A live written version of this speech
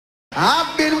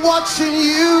I've been watching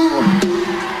you.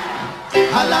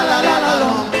 A la la la la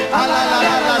long, a la la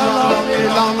la la long,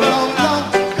 long, long, long.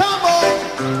 Come on.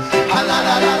 A la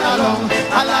la la la long,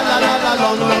 a la la la la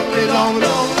long, long,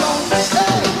 long, long.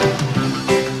 Hey.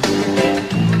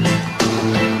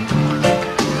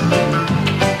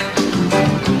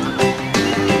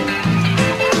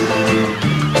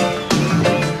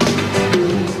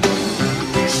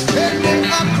 Standing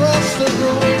across the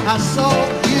room, I saw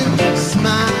you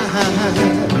smile.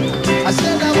 I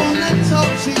said I wanna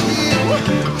talk to you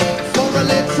for a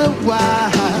little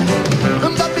while.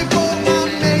 But before I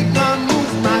make my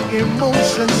move, my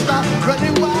emotions start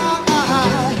running wild.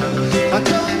 My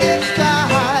tongue gets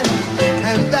tied,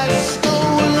 and that's no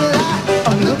lie.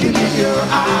 I'm looking in your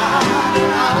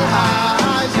eyes.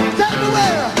 Tell me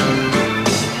where.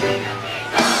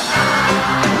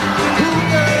 Ooh,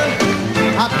 girl,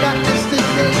 I've got this to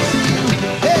say to you.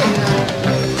 Hey,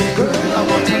 girl, I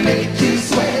want to make you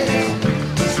sweat.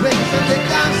 Sweat till they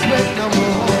can't sweat no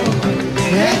more.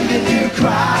 And if you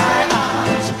cry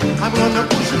out, I'm gonna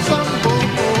push it some more.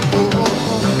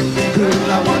 Girl,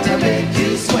 I want to make you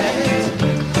sweat.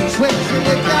 Sweat till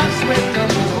they can't sweat no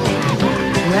more.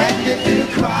 And if you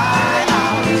cry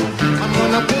out, I'm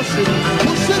gonna push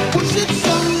it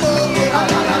some more. A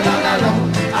la la la la long,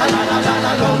 a la la la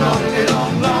la long,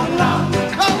 long, long, long.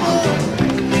 Come on.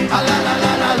 A la la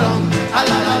la la long, a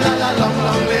la la la la long,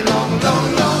 long, long,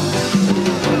 long.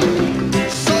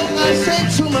 So I say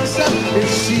to myself, if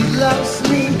she loves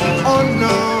me or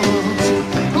not.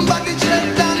 But the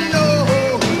gentleman know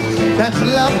that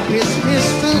love is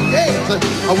misbehaved.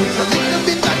 I was a little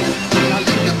bit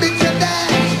of that.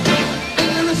 And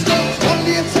the results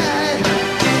only a time.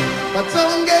 My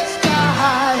tongue gets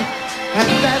tied,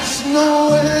 and that's no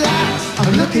lie.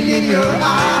 I'm looking in your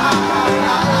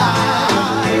eyes.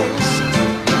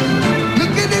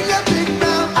 Looking in your big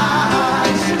brown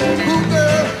eyes. Ooh,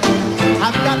 girl,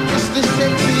 I've got this to say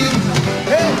to you.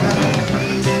 Hey,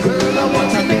 girl, I want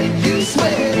to make you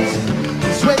sweat.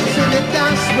 Sweat till you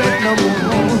can't sweat no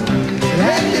more.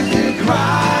 And if you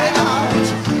cry out,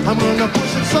 I'm gonna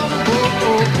push it some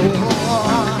more.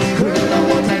 Girl, I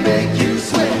want to make you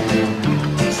sweat.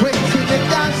 Sweat till you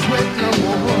can't sweat no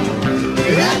more.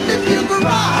 And if you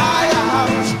cry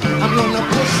out, I'm gonna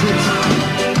push it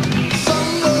some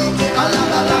more. A la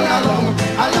la la la long,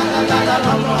 a la la la la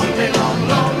long, long,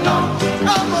 long, long.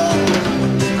 Come on.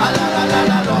 A la la la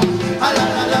la long, a la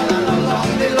la la la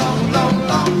long, long, long,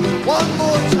 long. One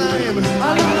more time. A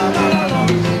la la la la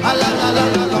long, a la la la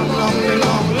la long,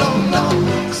 long, long, long.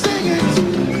 Sing it.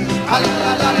 A la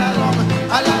la la la long,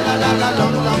 a la la la la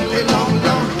long, long,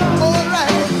 long. All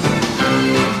right.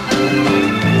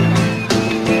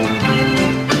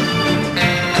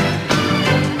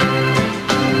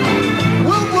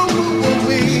 Woo, woo, woo, woo,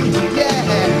 wee.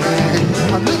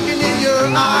 Yeah. I'm looking in your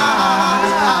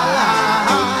eyes.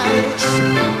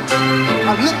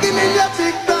 I'm looking in your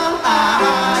big brown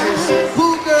eyes.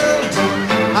 Ooh, girl,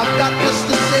 I've got this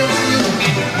to say to you.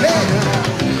 Hey,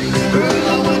 girl,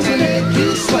 I want to make you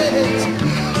sweat.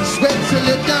 Sweat till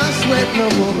you can't sweat no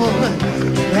more.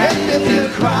 And if you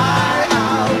cry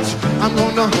out, I'm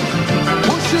gonna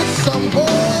push it some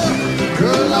more.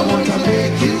 Girl, I want to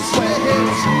make you sweat.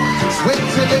 Sweat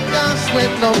till you can't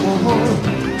sweat no more.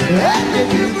 And if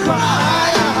you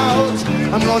cry out,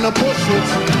 I'm gonna push it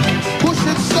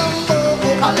some more.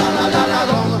 A la la la la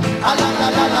long, a la la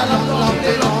la la long, long,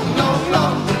 long, long,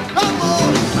 long. Come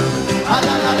on. A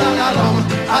la la la la long,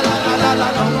 a la la la la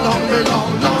long, long,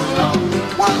 long, long, long.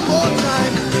 One more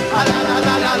time. A la la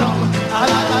la la long, a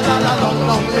la la la la long,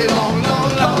 long, long, long,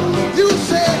 long. You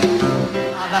say.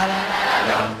 A la la la la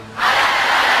long, a la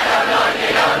la la long,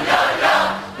 long, long, long.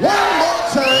 One more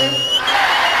time.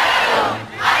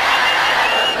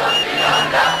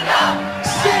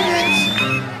 Sing it.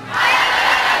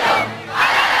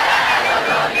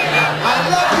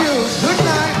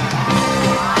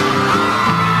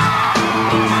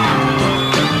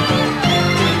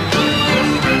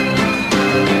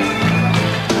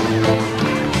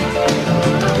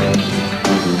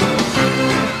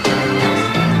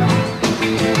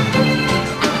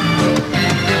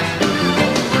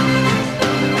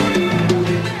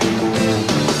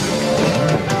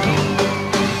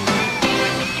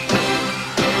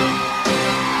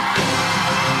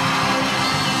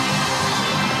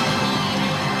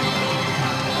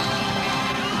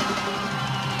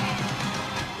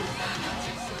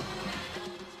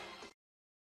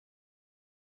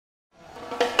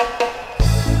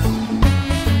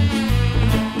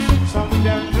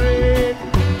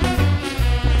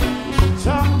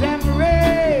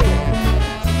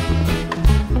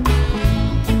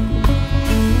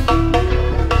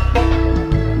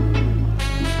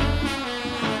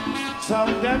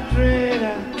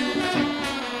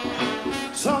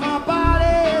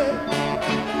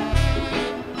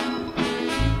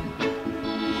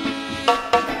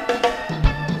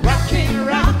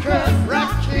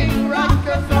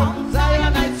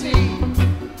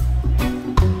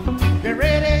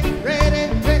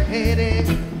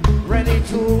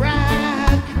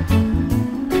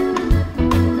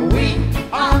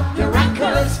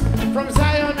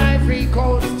 Zion, Ivory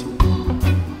Coast.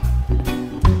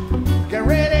 Get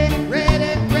ready,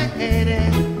 ready, ready,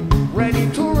 ready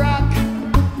to rock.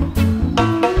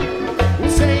 We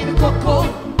say the cocoa,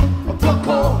 the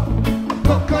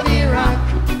rock.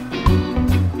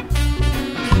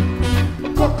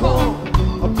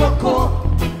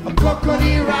 Cocoa,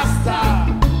 the rasta.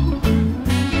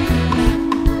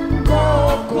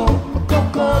 Cocoa, the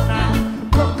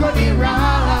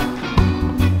rock.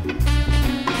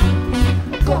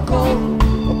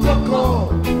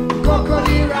 Cocoa,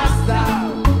 the rasta.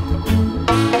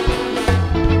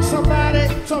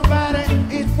 Somebody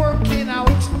is working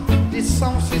out this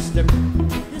sound system.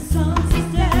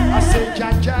 I say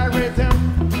Jaja rhythm.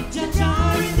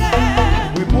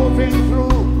 We're moving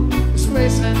through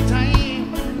space and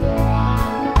time.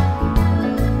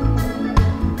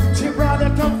 See, brother,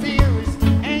 don't fear,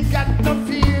 ain't got no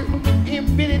fear. Him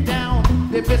beat it down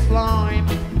the best line.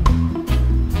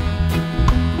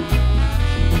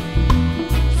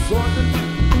 So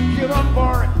get on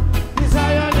board,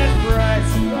 Zion Express.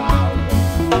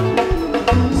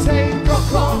 Say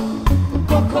Coco,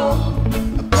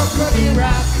 the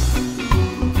rock.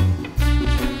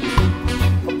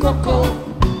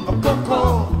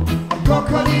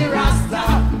 Coco, the rasta.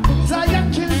 Zion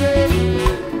children.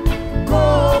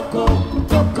 Coco,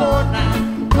 the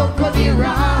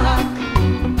rock.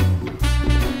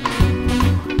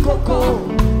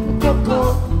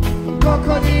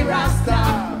 Coco, the rasta.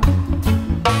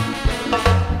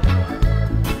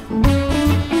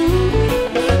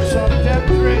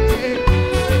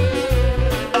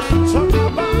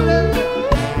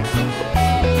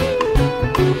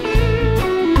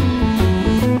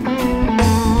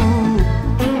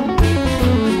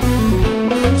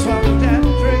 Some them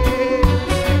reggae,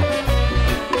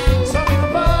 some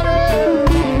about it.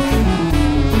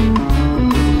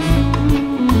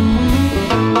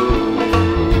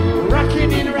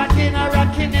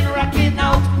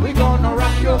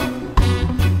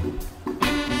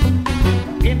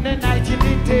 In the night, in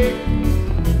the day,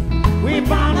 we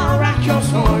wanna rock your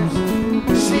souls.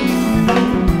 See,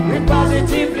 we're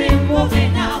positively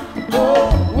moving now.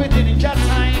 Oh, within just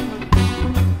time.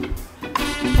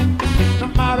 No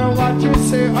matter what you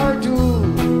say or do,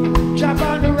 Jah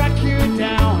gonna rock you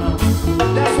down.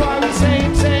 That's why we say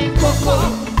Coco,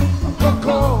 the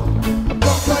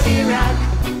rock.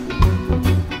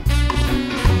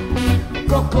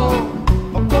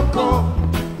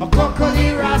 Coco, the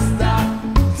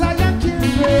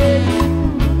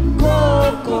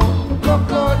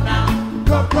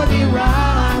rasta.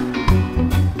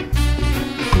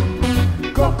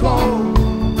 Coco,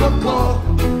 the rock.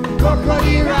 Coco,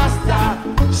 the rasta.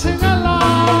 Sing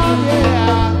along,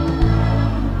 yeah.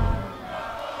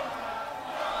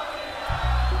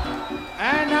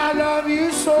 And I love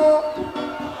you so.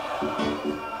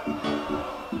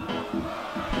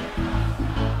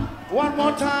 One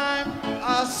more time,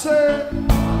 I say.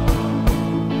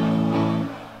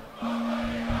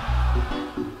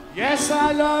 Yes,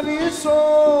 I love you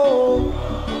so.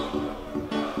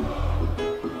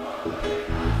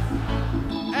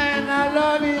 And I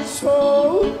love you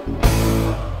so.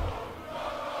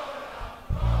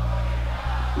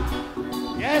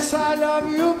 Yes, I love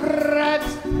you, Brett.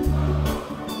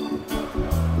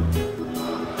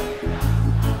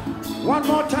 One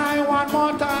more time,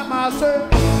 I say.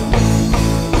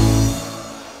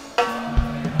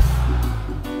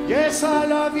 Yes, I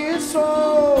love you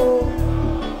so.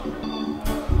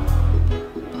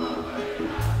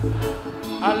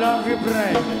 I love you,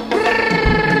 Brett.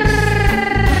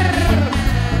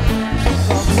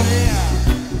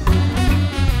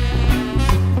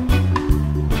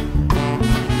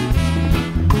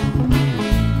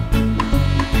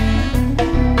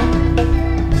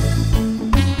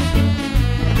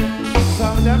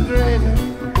 Some of them driven,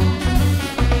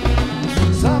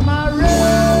 some are red.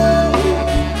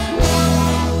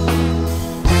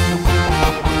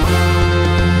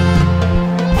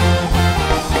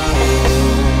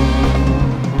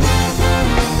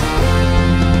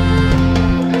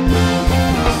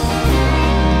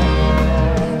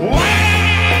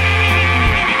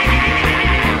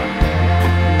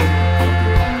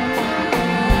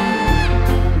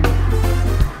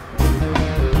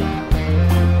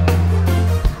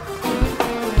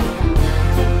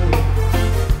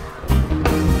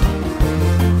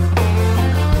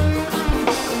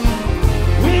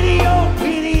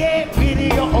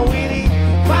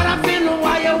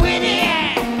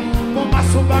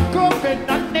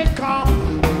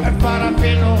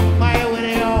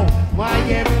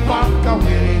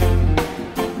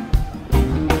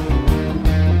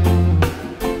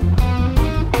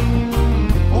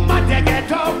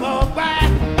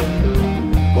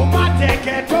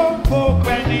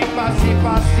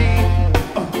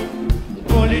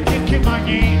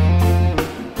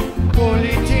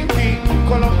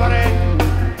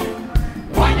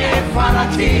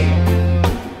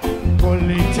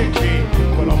 Politiki,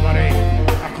 Colombare,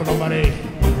 Acolomare,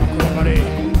 Acolomare,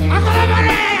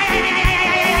 Acolomare!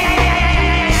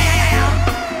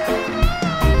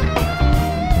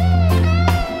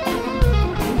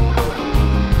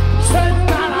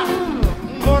 Sentara,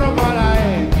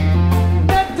 Morobalae,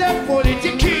 Nette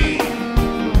Politiki,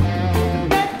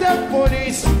 Nette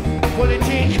Police,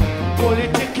 Politik,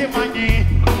 Politiki Mani,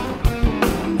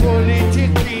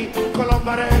 Politiki,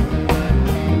 Colombare.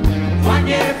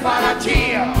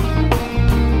 Faratia,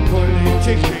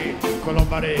 Politiki,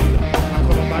 Colombare,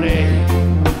 Colombare,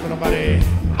 Colombare,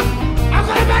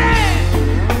 Colombare.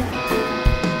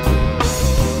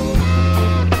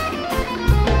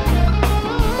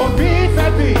 Obi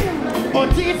Fabi,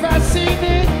 Oti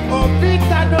Fasini, Obi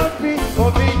Tanopi,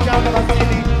 Obi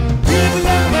Jamafini. Vive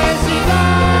le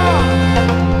président,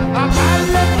 aval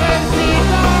le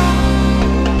président,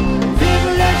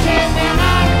 vive le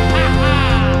général.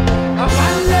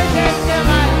 Avant le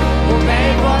général,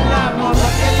 obéis voilà mon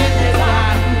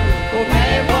l'État,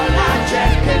 obéis voilà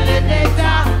check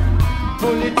l'État,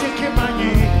 politique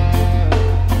manie,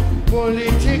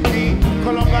 politique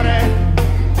colombare,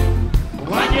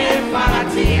 voyez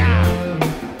faratia,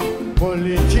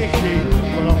 politique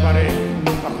colombare,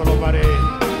 colombare,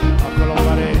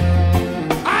 colombare.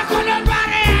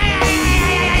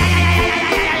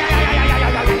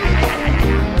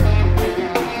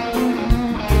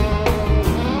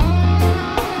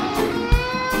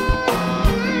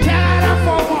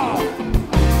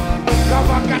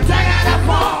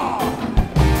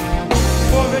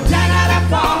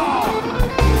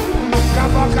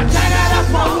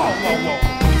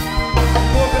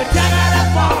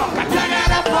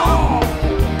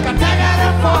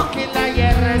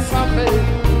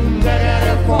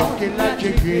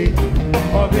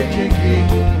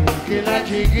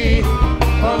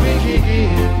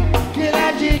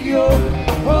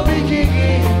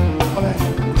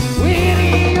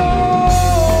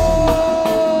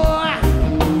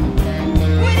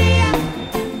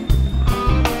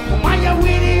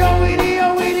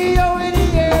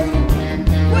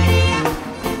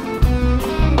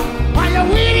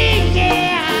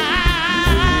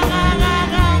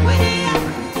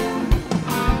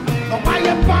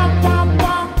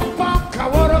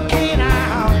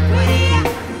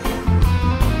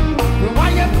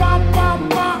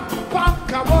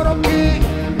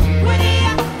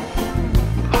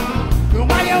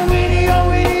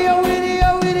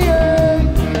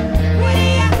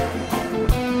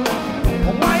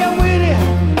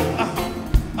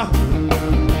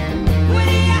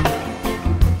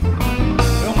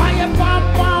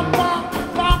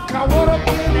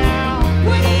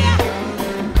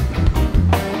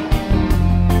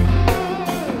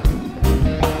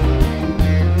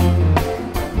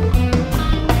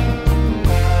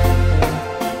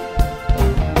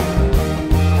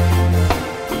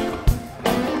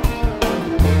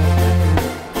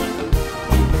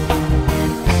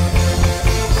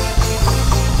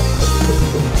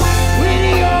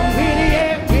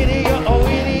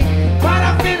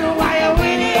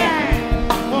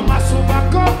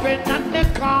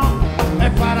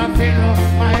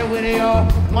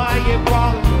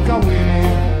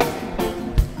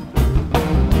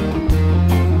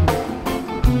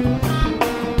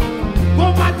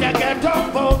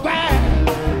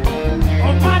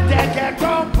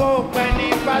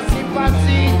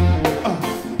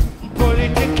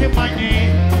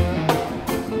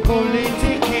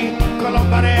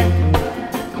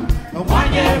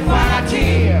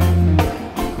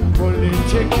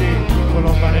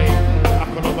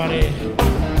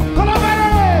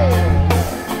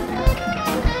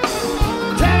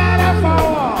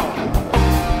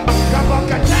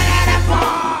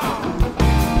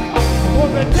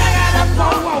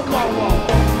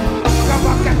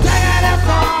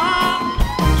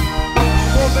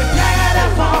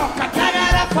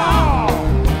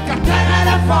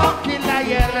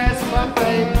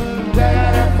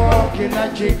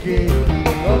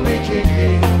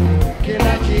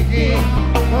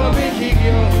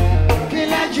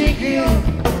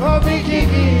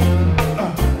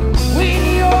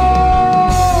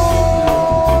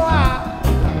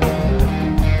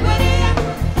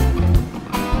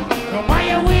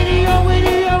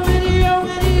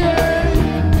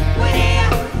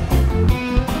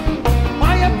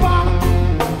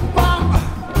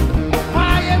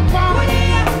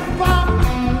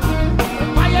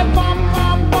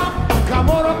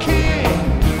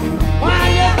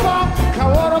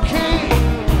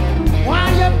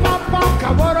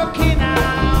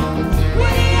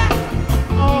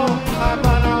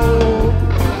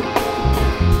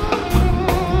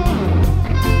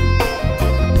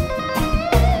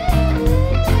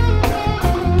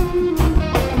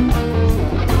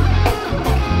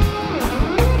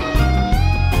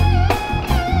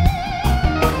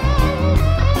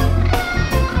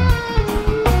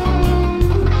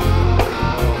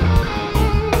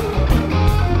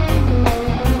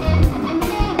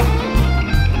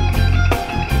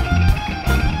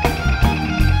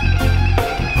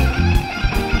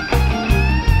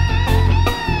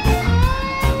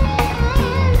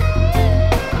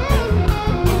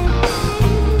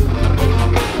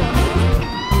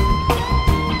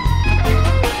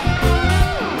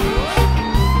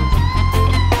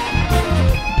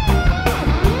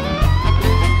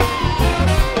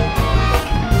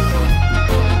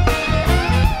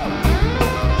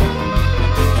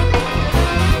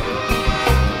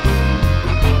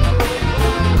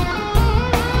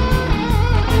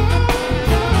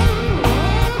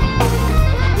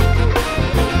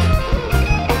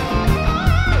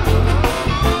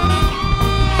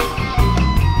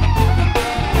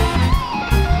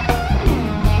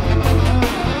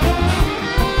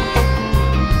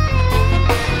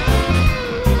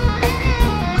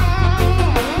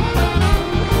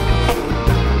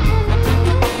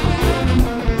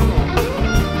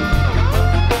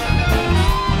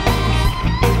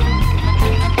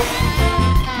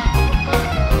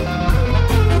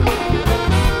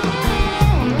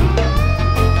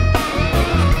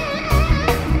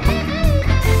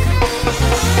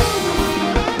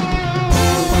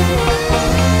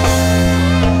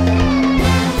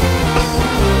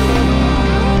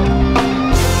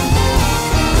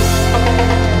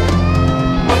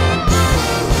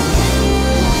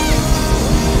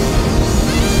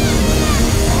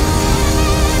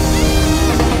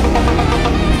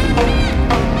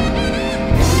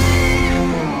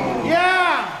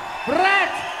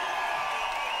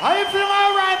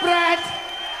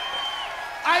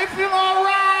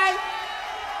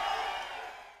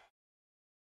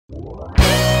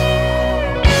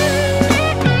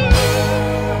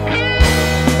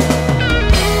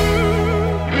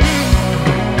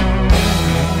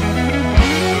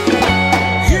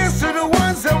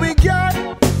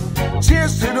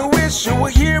 were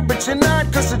here, but you're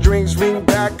not. Cause the drinks bring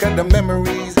back all the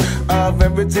memories of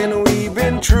everything we've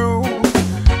been through.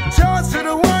 Toast to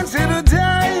the ones who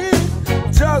died.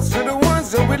 Toast to the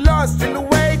ones that we lost in the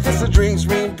way. Cause the drinks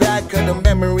bring back all the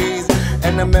memories.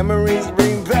 And the memories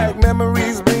bring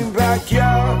back,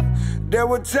 y'all. There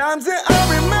were times that I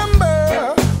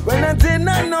remember when I did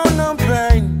not know no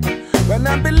pain. When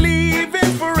I believe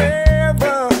in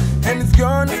forever, and it's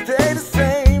gonna stay the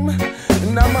same.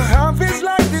 And now my heart feels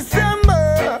like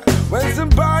December when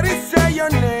somebody say your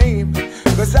name.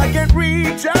 Cause I can't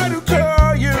reach out to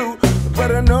call you,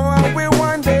 but I know I will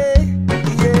one day,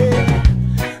 yeah.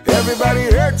 Everybody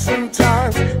hurts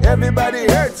sometimes, everybody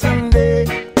hurts someday,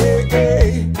 hey,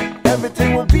 hey.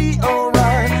 Everything will be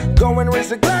alright. Go and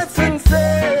raise a glass and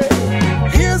say,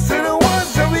 here's to the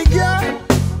ones that we got.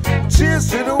 Cheers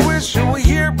to the wish you were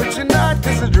here, but you're not.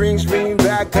 Cause the drinks bring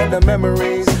back all the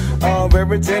memories of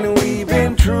everything we've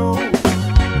been through.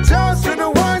 Toast to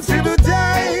the ones who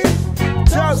died.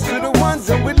 Toast to the ones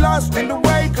that we lost in the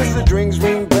way. Cause the drinks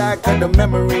bring back all the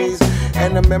memories.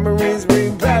 And the memories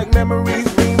bring back, yeah. Memories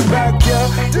bring back, yeah.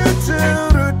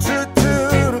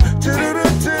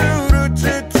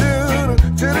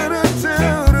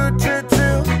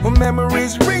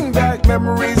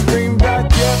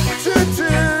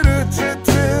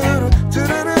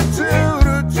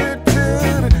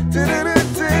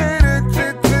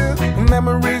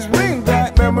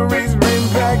 Memories bring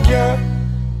back, yeah.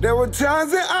 There were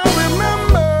times that I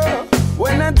remember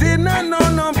when I did not know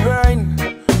no pain.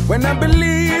 When I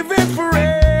believe in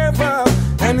forever,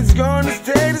 and it's gonna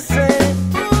stay the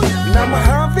same. Now my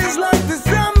heart feels like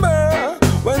December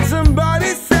when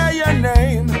somebody say your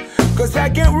name. Cause I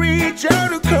can't reach out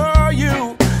to call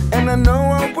you, and I know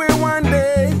I will one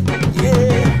day,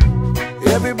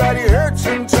 yeah. Everybody hurts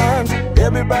sometimes,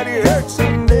 everybody hurts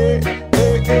someday,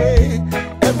 hey, hey.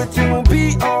 Everything will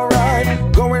be alright.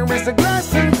 Go and raise a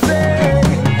glass and say,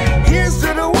 here's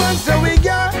to the ones that we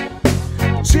got.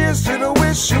 Cheers to the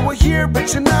wish you were here,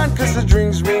 but you're not. Cause the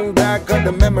drinks bring back all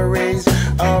the memories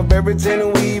of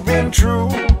everything we've been through.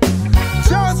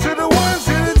 Toast to the ones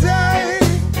who died.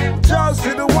 Toast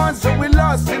to the ones that we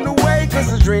lost in the way. Cause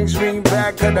the drinks bring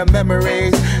back all the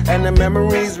memories. And the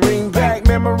memories bring back,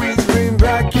 yeah. Memories bring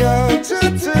back, yeah.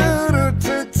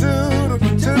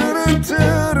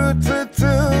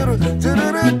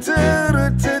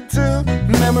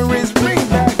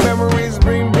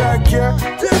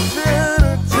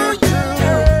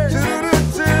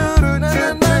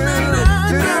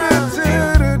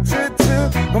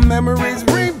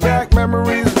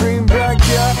 Memories bring back,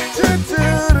 yeah.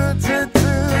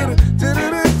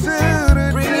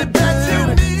 Bring it back to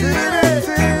me.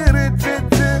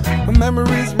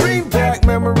 Memories bring back, yeah.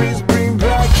 Memories bring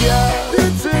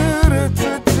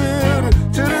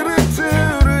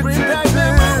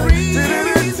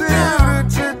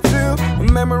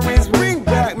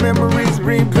back memories. Memories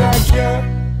bring back, yeah.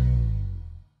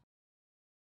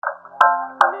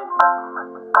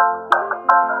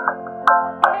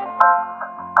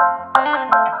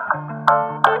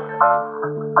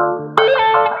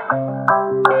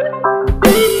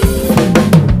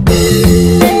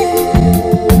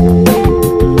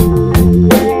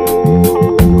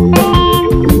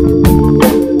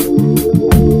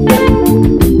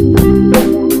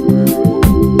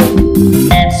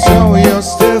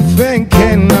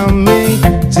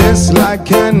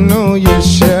 Like I know you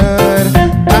should.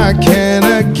 I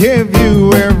cannot give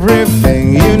you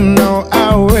everything, you know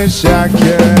I wish I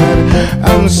could.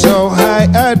 I'm so high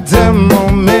at the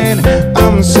moment,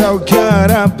 I'm so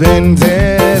caught up in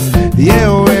this.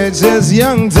 Yeah, we're just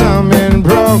young, dumb and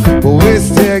broke, but we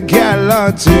still got a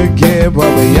lot to give.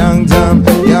 But we're young, dumb,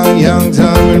 young,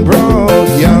 dumb and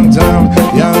broke. Young, dumb,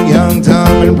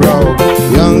 dumb and broke.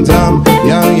 Young, dumb,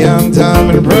 dumb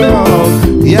and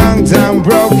broke. Young, dumb,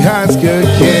 broke high school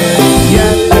kid.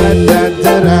 Yeah, da da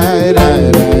da da da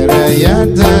da da. Yeah,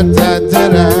 da da da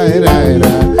da da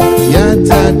da. Yeah,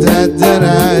 da da da da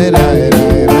da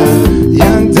da.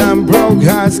 Young, dumb, broke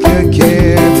high school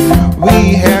kids.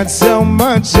 We had so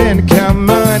much in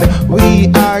common.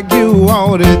 We argue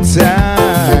all the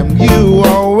time. You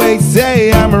always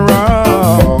say I'm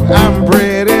wrong. I'm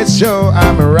pretty sure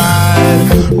I'm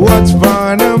right. What's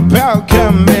fun about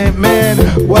commitment?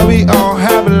 Well, we all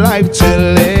have a life to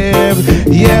live.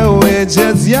 Yeah, we're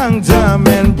just young, dumb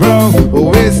and broke, but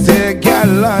we still got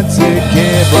a lot to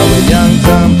give. But we're young,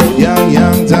 dumb and broke.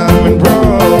 Young, dumb and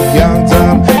broke.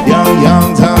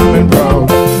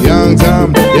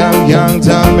 Young,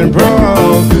 dumb and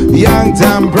broke. Young,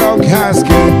 dumb, broke high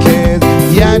school kids.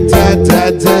 Yeah, da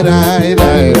da da da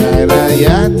da da.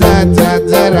 Yeah, da da da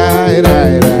da da da.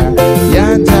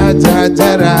 Yeah, da da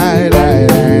da da da.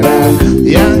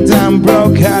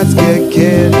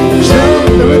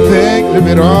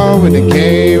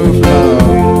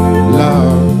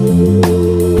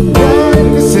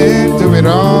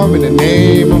 in the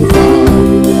name of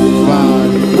God.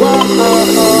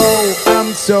 Whoa,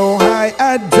 I'm so high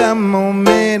at the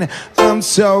moment. I'm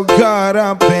so caught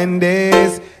up in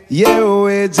this. Yeah,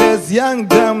 we're just young,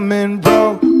 dumb, and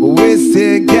broke. We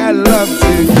still got love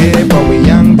to give, but we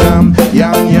young, dumb,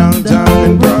 young, dumb,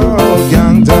 and broke.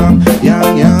 Young, dumb,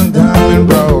 young, dumb, and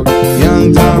broke.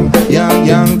 Young, dumb,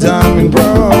 young, dumb, and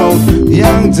broke.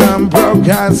 Young, dumb, broke,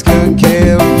 eyes could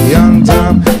kill. Young,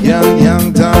 dumb,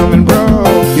 young, dumb, and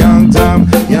broke. Young, dumb,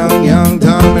 young,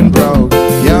 dumb, and broke.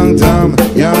 Young, dumb,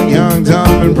 young,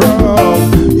 dumb, and broke.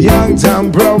 Young, dumb,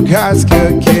 broke, eyes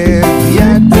could kill.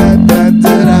 Yeah, da, da,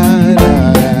 da, da.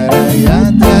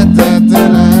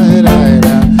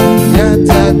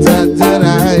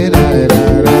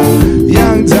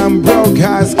 Young, dumb, broke,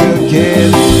 high school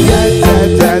kid.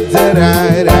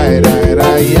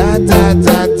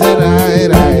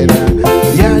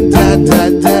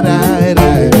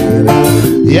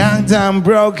 Young, dumb,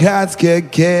 broke, high school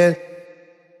kid.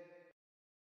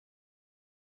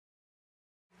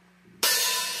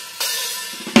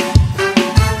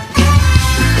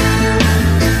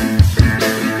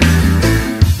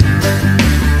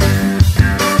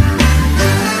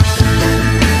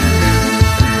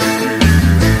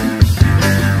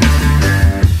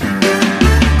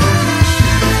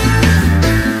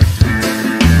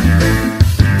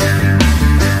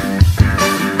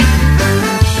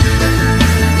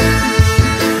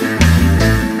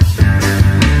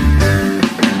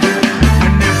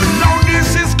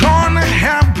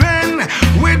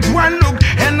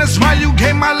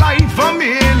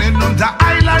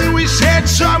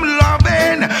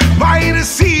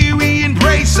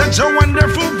 Such a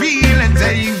wonderful feeling.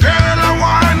 Saying, girl, I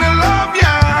wanna love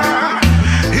ya.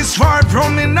 It's far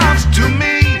from enough to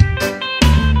me.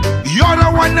 You're the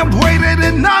one I've waited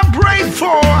and I prayed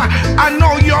for. I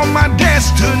know you're my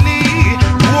destiny.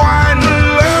 One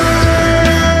love,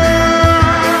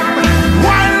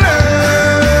 one love,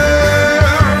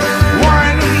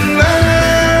 one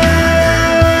love,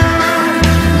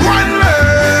 one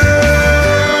love.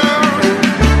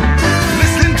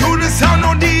 Listen to the sound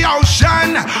of the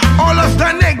ocean. All of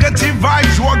the negative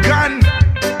vibes were gone.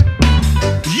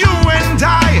 You and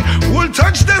I will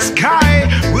touch the sky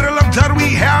with the love that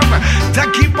we have to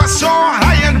keep us so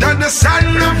high under the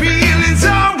sun. The feelings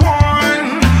are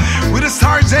one with the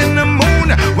stars and the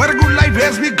moon. What a good life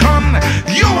has become.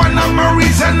 You are not my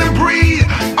reason to breathe.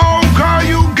 Oh girl,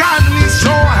 you got me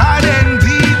so hot and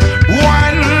deep.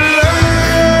 One love,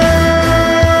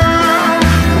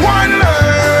 one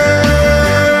love,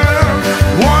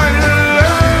 one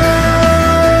love,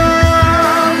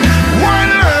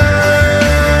 one love.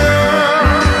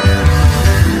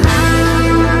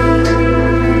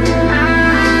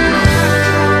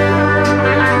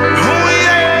 Oh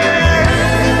yeah.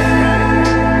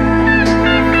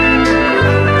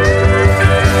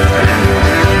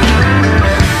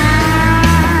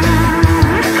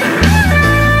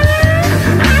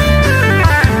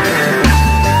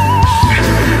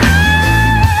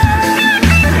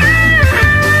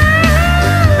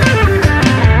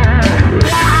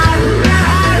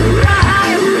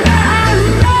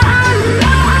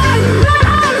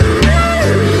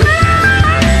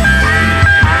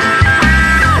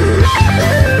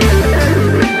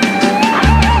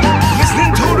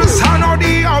 Listening to the sound of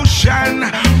the ocean,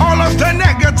 all of the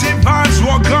negative vibes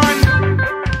were gone.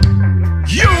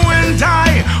 You and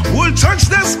I will touch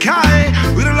the sky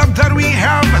with the love that we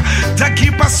have to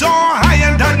keep us so high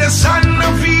under the sun.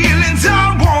 The feelings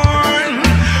are one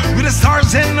with the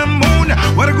stars and the moon.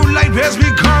 What a good life has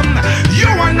become. You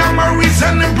are not my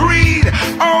reason to breathe.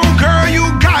 Oh girl, you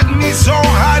got me so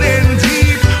hot and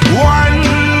deep. One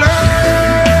love,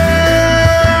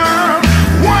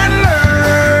 one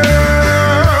love,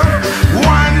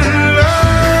 one love,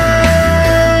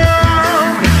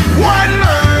 one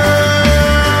love,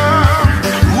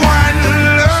 one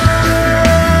love,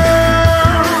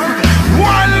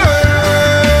 one love,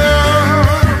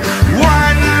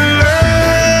 one love,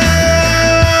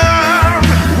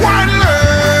 one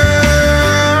love.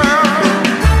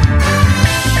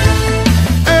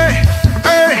 Hey,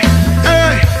 hey,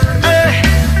 hey, hey.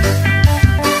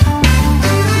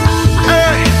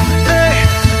 Hey, hey,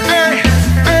 hey,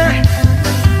 hey.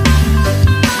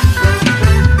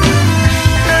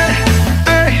 Hey,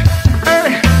 hey, hey,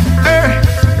 hey.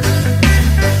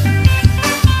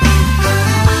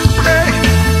 Hey,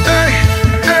 hey,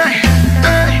 hey,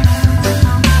 hey.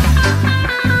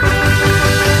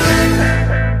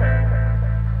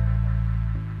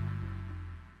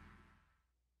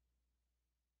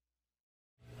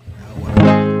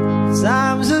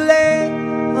 Times lay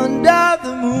under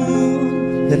the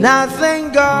moon, and I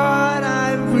thank God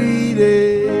I'm free.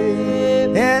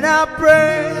 I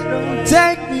pray, don't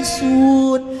take me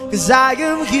soon, 'cause I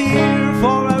am here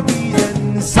for a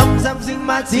reason. Sometimes in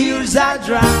my tears I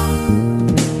drown,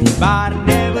 but I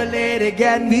never let it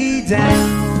get me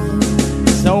down.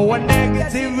 So when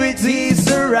negativity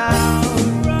surrounds,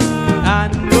 I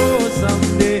know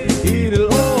someday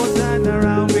it'll all turn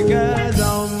around, because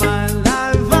all my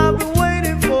life I've been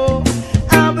waiting for,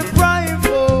 I've been crying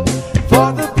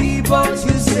for the people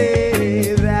to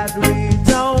say that we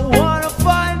don't wanna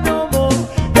fight no more,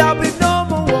 there'll be no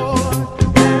more war,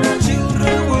 and our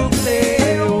children will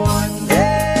play one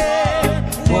day,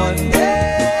 one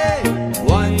day,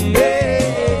 one day,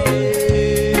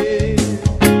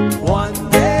 one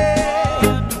day,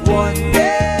 one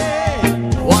day,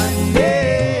 one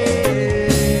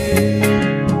day.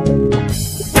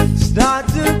 Start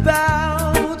to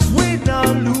bounce, win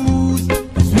or lose,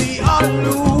 'cause we all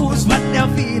lose, but their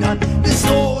feet on the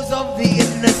souls of the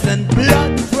innocent,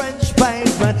 blood-drenched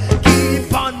pavement.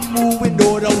 Keep on moving,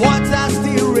 though the water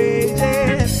still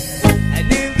raging. And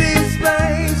in this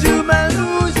place, you may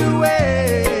lose your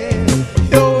way,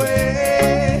 your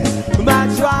way. You might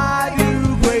drive you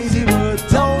crazy, but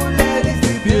don't let it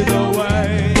slip you away,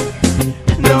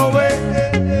 no way.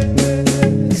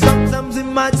 Sometimes in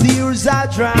my tears I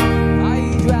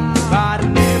drown, but I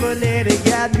never let it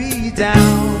get me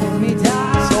down.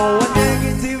 So when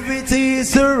negativity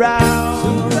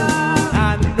surrounds,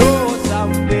 I know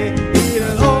someday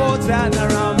it'll all turn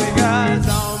around, because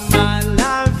all my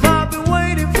life I've been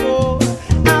waiting for,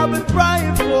 I've been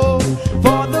crying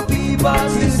for the people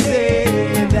to say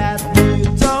that we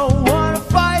don't wanna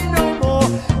fight no more,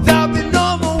 there'll be no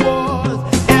more wars,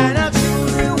 and our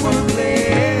children will play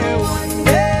one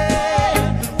day,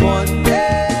 one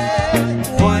day,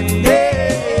 one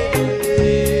day,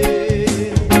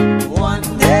 one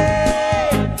day,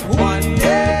 one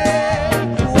day,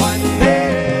 one day.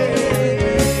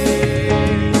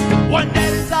 One day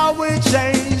is how we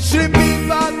change, should be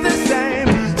about the same.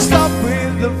 Stop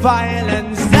with the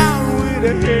violence, down with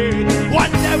the hate.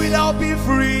 One day we'll all be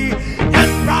free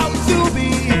and proud to be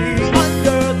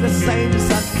under the same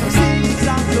sun. Sing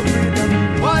songs of freedom.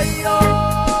 Why yo,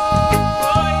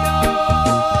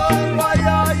 why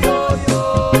yo, yo, yo,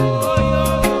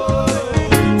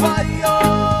 why yo,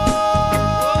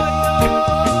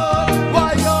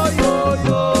 why yo, yo,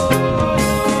 yo.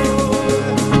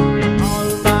 All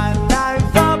my life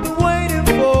I've been waiting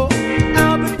for,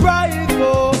 I've been crying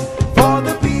for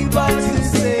the people to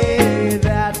say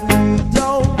that we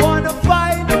don't wanna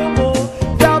fight no more,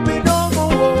 there'll be no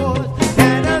more wars,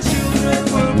 and our children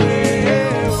will play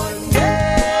one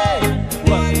day,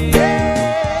 one day,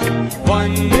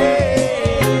 one day,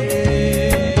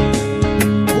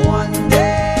 one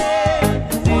day,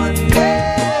 one day,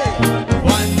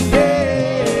 one day.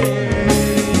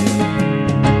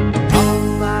 All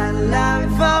my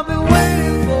life I've been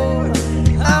waiting for,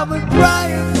 I've been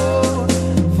crying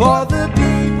for the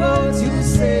people to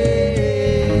say.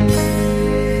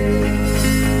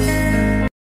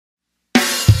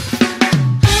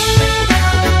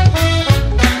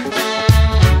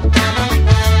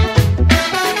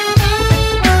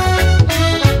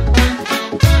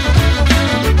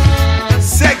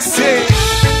 Sexy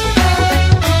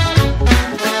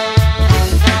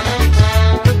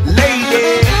lady,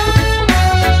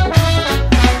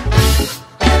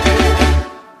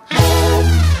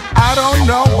 I don't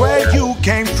know where you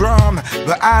came from,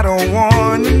 but I don't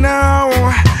wanna know.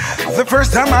 The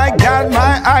first time I got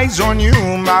my eyes on you,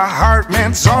 my heart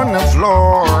melts on the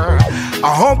floor.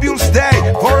 I hope you'll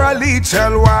stay for a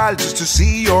little while just to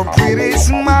see your pretty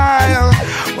smile.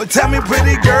 Well, tell me,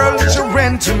 pretty girl, that you're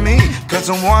into me, 'cause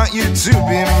I want you to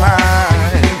be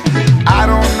mine. I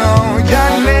don't know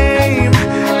your name,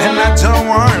 and I don't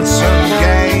want some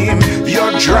game.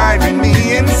 You're driving me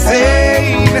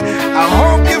insane. I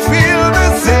hope you feel the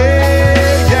same.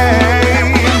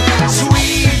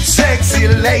 Sweet, sexy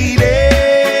lady,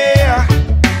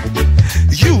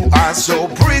 you are so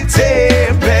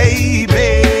pretty,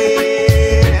 baby.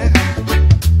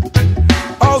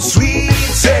 Oh, sweet,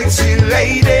 sexy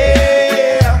lady,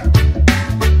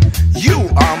 you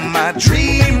are my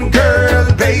dream girl,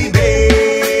 baby.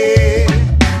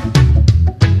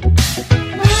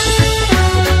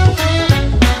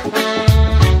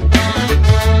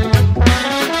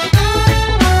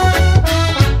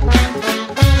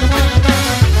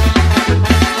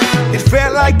 It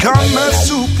felt like I'm a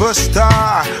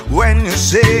superstar when you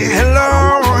say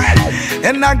hello,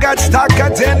 and I got stuck, I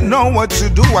didn't know what to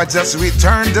do, I just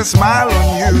returned a smile on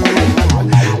you.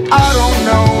 I don't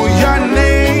know your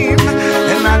name,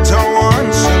 and I don't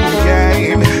want some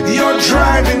game. You're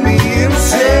driving me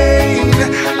insane.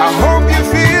 I hope you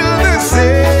feel the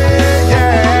same.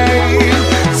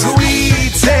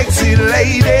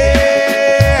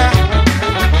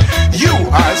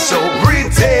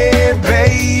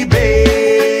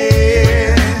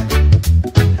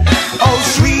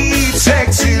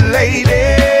 lady.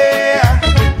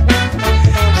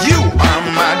 You are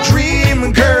my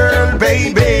dream girl,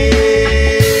 baby.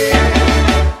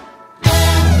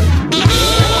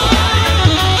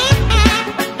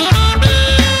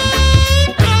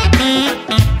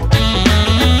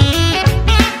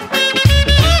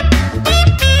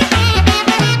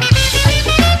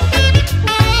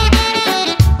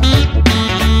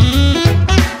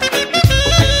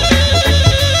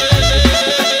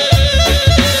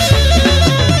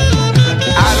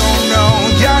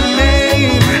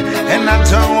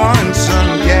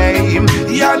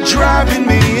 You're driving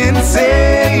me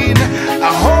insane.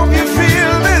 I hope you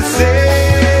feel the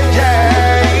same.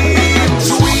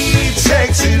 Sweet,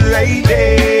 sexy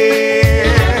lady,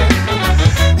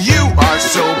 you are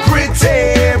so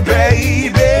pretty,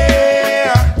 baby.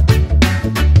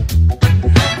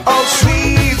 Oh,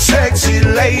 sweet, sexy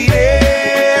lady,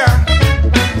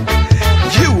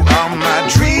 you are my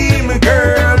dream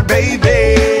girl,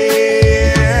 baby.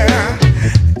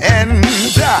 And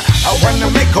I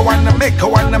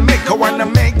wanna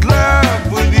make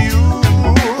love with you.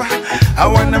 I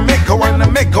wanna make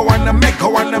love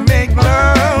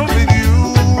with you.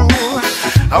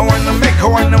 I wanna make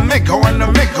love with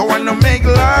you. I wanna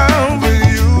make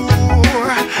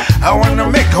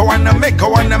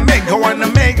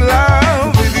love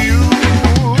with you.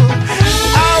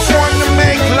 I wanna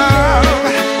make love.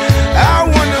 I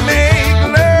wanna make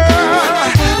love.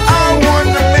 I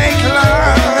wanna make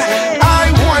love.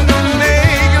 I wanna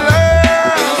make love.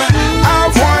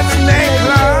 I wanna make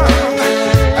love.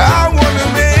 I wanna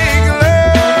make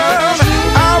love.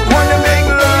 I wanna make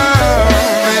love.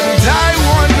 And I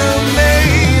wanna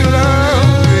make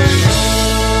love with you.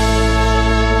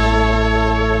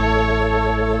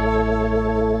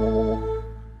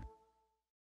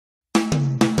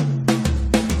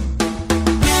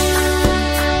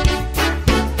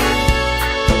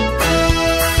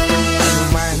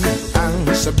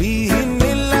 Sabihin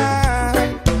nila,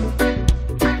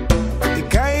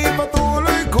 ika'y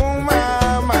patuloy kong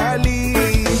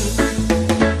mamahalin.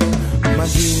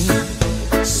 Maging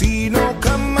sino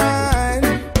ka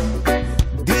man,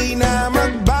 di na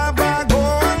magbabago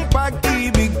ang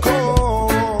pag-ibig ko.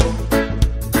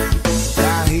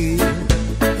 Dahil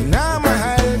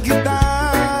minamahal kita,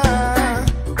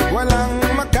 walang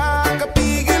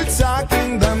makakapigil sa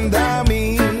aking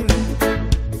damdamin.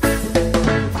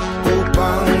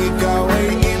 Upang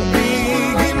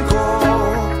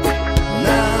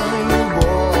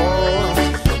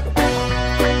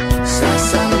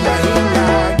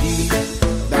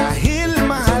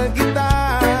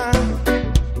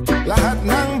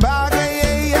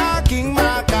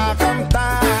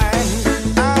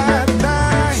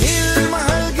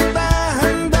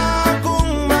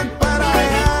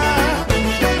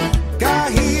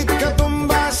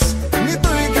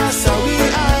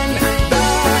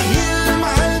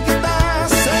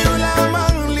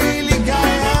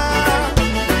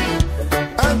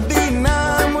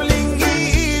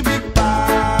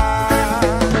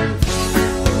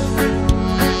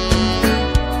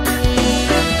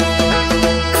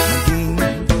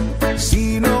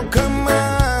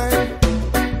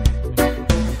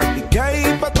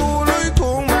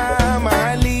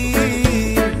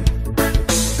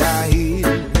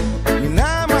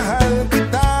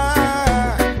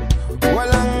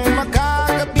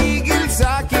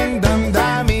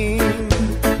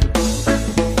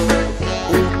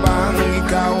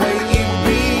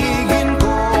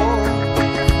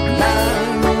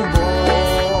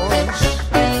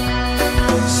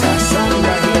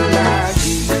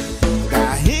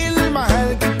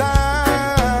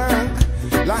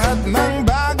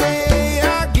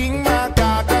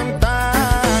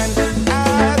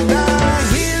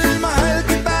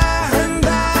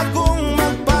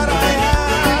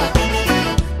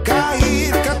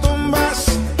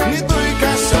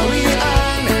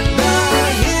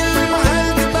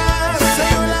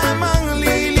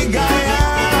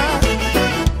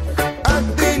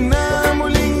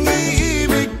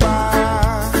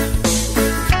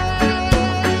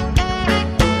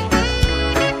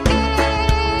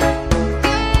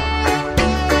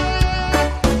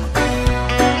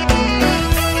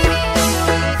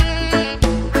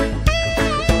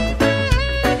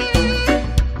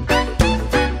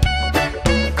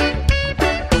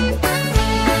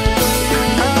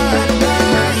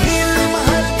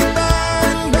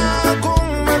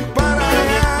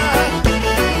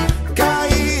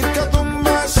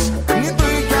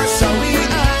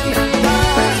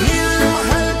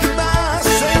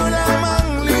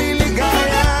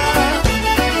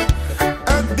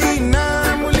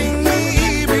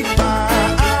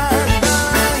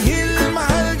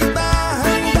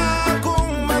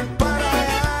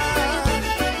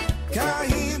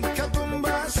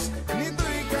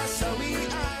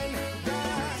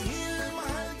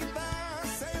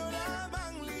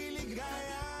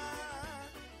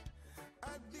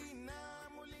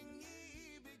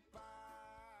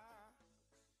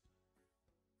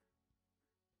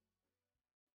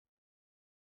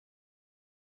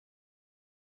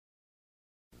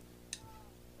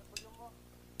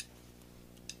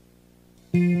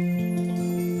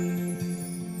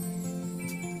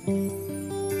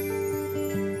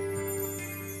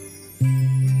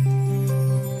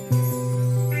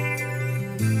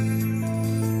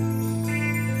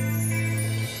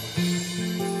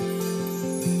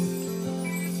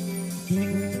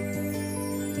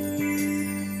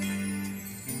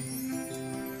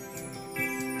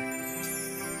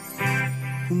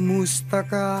Kumusta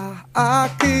ka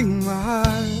aking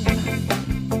mahal?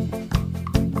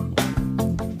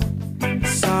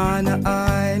 Sana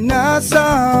ay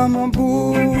nasa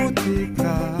mabuti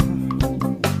ka.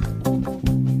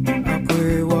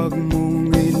 Ako'y wag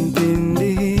mong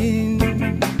intindihin.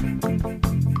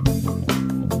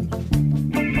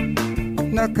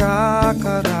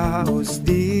 Nakakaraos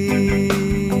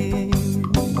din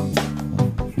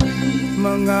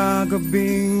mga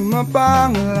gabing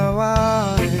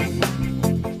mapanglaway,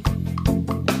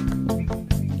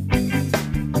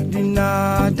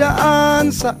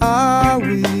 dinadaan sa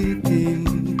awitin,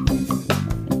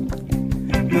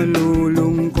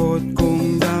 malulungkot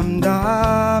kong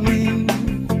damdamin,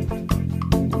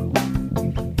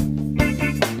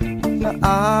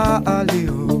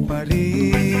 naaaliw pa rin.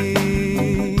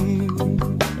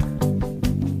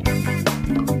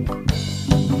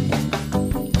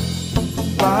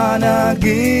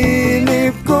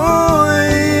 Panaginip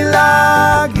ko'y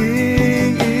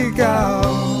laging ikaw,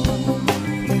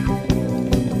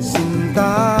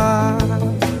 sinta.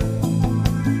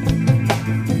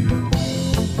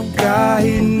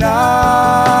 Kahit na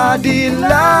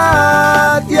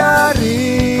dilat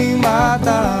yaring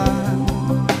mata,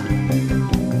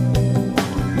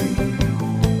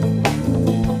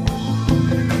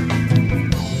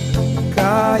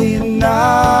 kahit na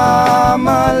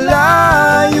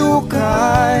malayo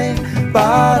ka'y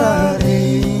para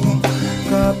rin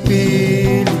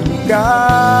kapiling ka,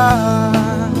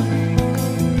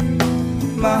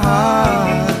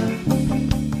 mahal.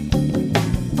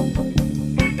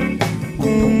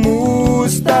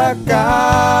 Kumusta ka?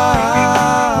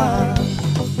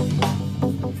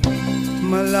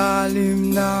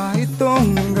 Malalim na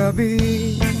itong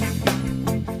gabi,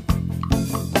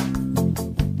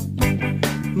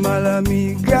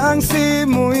 malamig ang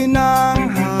simoy ng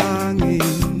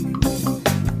hangin.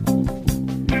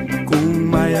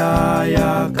 Kung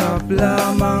mayayakap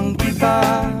lamang kita,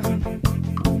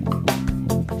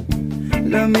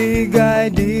 lamig ay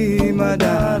di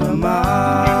madarama.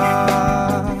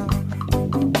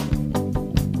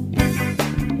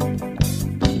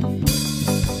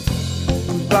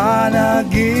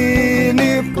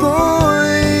 Panaginip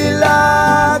ko'y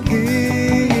lagi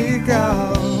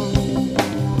ikaw,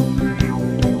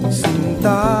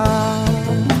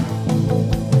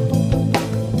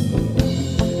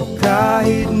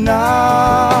 kahit na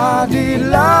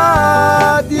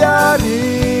dilat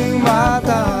yaring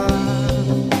mata,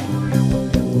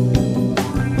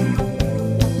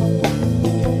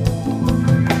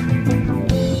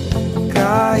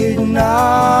 kahit na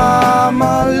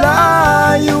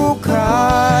malayo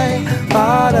ka'y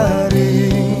para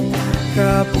rin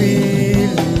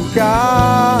kapiling ka,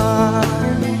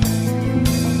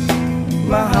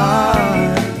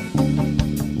 mahal.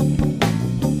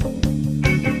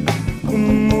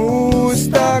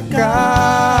 Kumusta ka?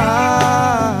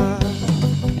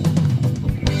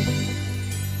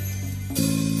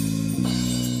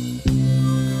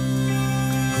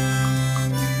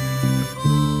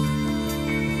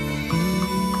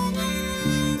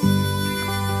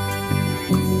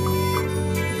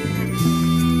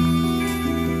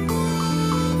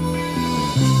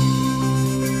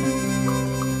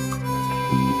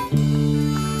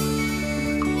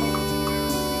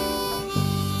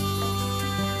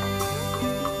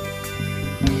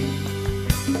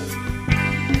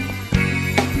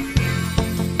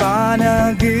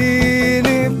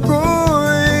 Panaginip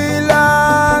ko'y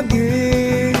lagi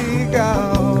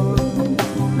ikaw,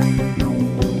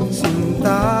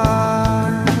 sinta.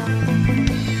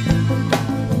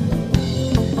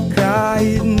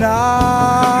 Kahit na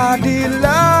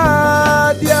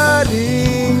dilat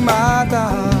yaring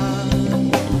mata,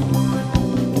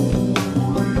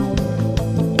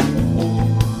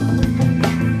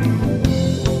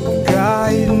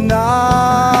 kahit na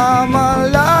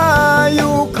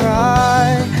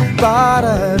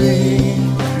para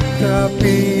rin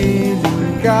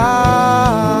kapiling ka,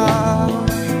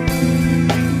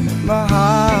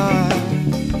 mahal.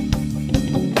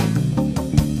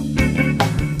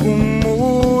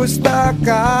 Kumusta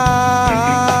ka?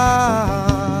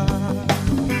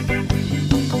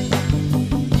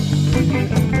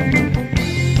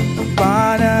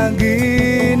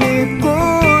 Panaginip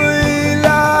ko'y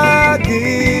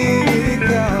lagi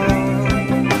ikaw,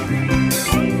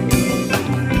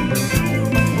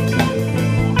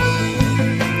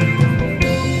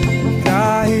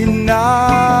 kahit na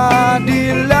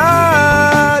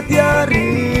dilat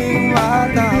yaring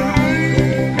mata,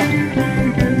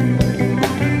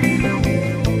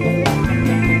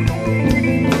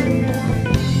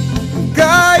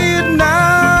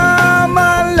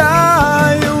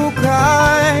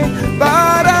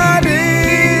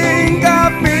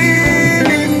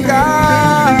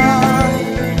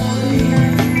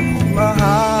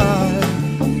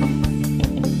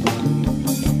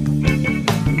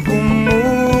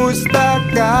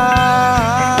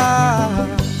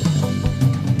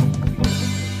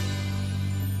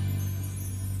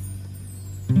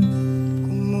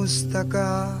 Kumusta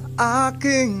ka,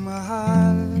 aking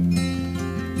mahal?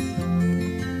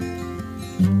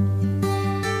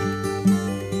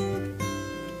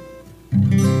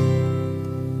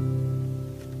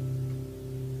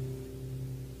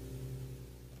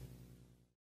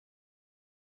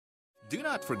 Do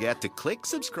not forget to click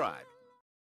subscribe.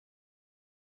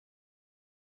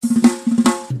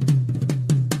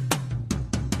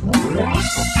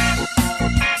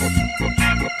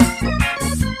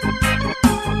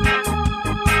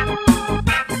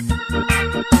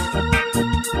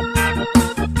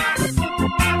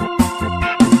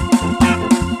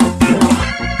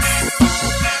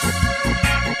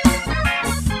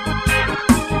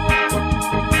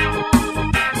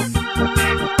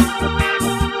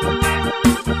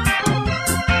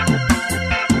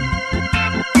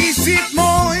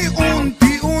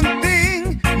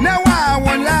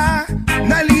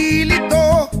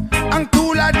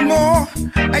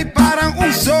 Ay parang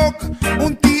usok,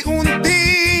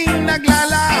 unti-unting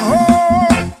naglalaho.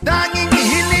 Tanging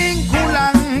hiling ko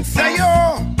lang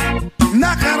sa'yo,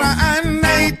 nakaraan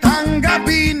ay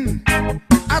tanggapin,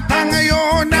 at ang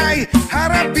ngayon ay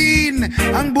harapin.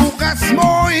 Ang bukas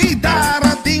mo'y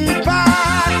darating pa,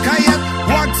 kaya't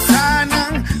huwag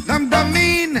sanang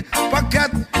damdamin, pagkat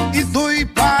ito'y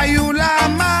payo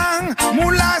lamang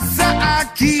mula sa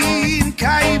akin,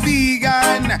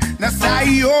 kaibigan, na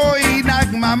sa'yo'y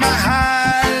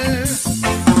nagmamahal.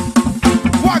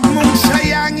 Huwag mong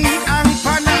sayangin ang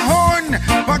panahon,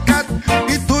 pagkat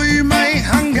ito'y may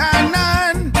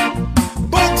hangganan.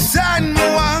 Buksan mo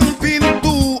ang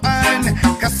pintuan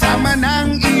kasama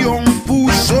ng iyong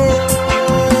puso.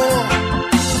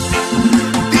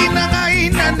 Tinangay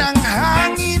na ng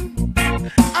hangin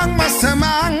ang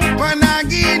masamang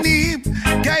panaginip,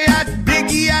 kaya't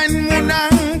bigyan mo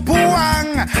ng puwang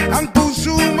ang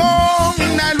puso mong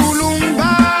nalulumbay.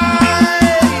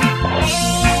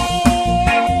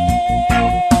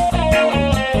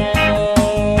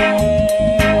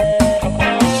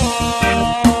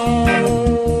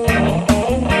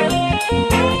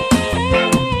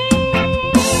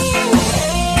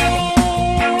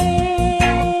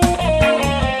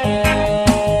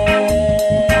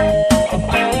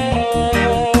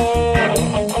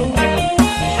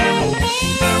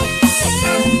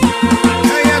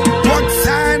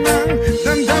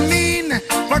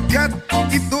 Pagkat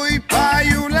ito'y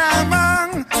payo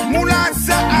lamang mula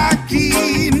sa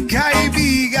akin,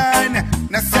 kaibigan,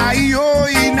 na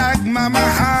sa'yo'y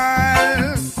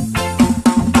nagmamahal.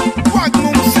 Huwag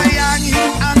mong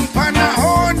sayangin ang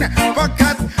panahon,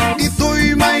 pagkat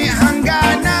ito'y may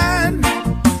hangganan.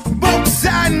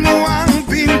 Buksan mo ang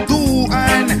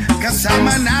pintuan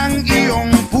kasama ng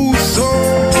iyong puso.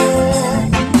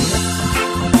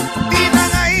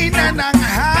 Tinangay na ng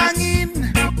hangin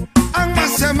ang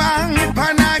masamang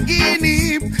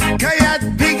panaginip, kaya't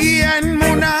bigyan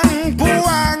mo ng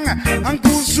puwang ang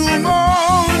puso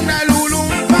mong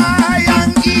nalulumbay.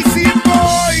 Ang isip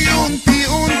mo'y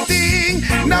unti-unting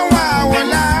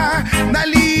nawawala,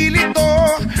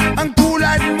 nalilito. Ang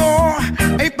tulad mo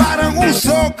ay parang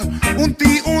usok,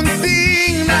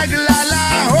 unti-unting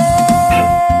naglalaho.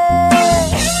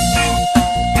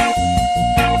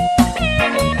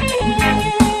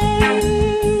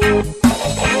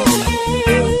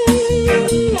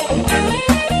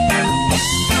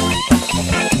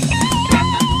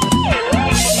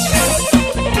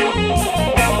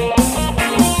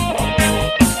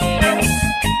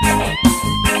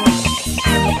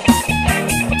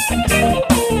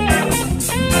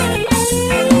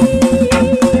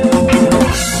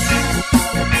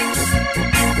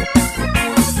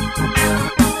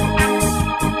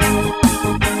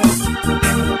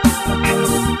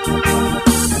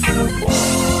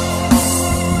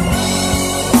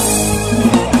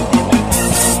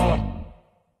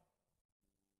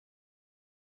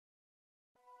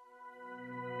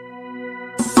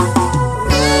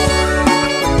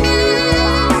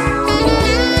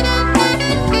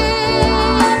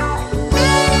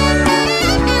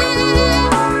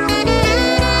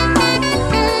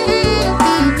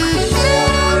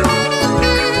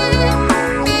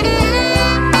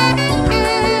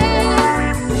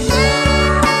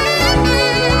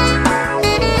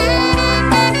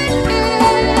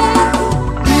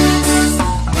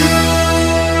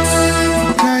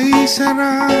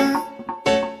 Sarap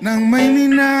ng may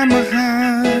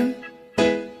minamahal,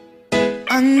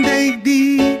 ang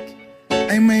daigdig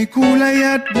ay may kulay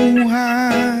at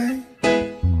buhay.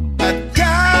 At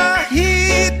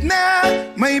kahit na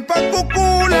may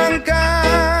pagkukulang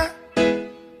ka,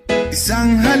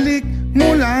 isang halik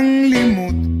mo lang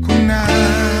limot ko na.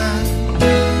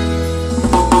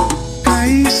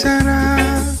 Kay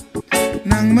sarap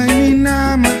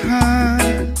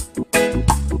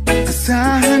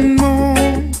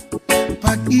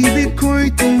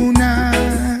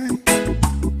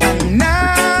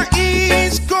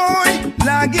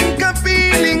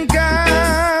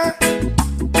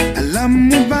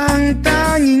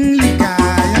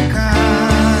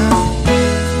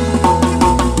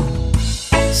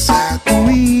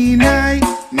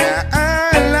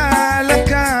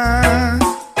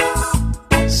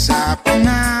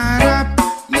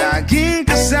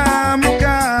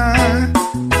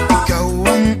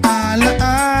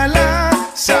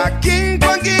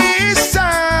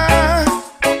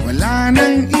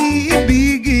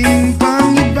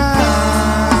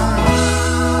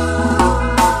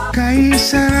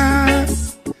sarap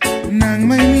ng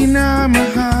may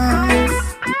minamahal.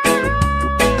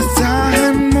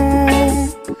 Asahan mo,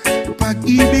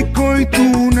 pag-ibig ko'y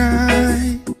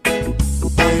tunay.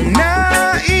 Ang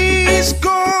nais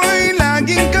ko'y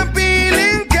laging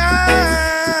kapiling ka.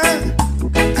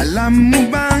 Alam mo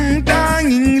bang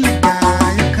tanging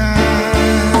ligaya ka?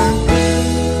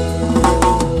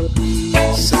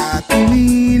 Sa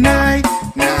tuwin ay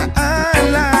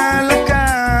naalala ka.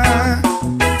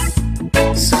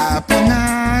 Sa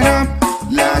pangarap,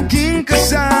 laging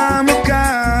kasama ka.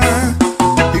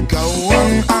 Ikaw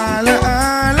ang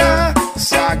alaala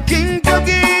sa aking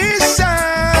pag-iisa.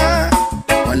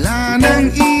 Wala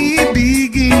nang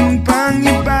iibigin pang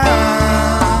iba.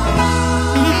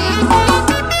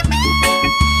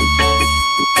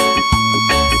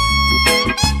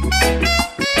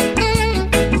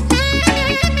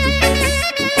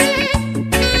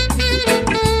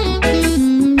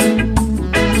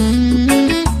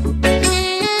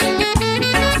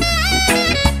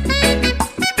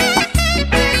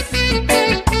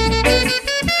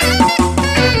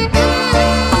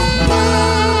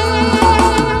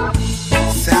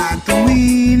 Sa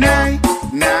tuwin ay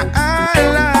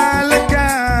naalala ka.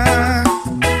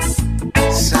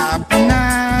 Sa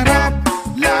pangarap,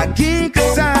 laging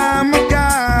kasama ka.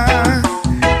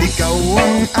 Ikaw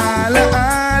ang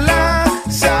alaala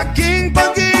sa aking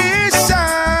pag-iisa.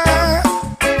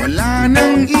 Wala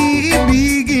nang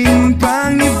iibigin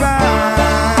pang iba.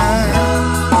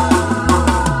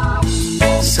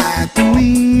 Sa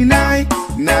tuwin ay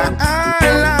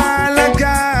naalala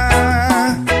ka.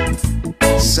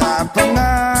 Sa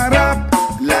pangarap,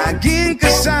 laging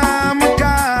kasama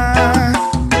ka.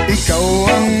 Ikaw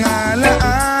ang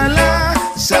alaala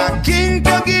sa aking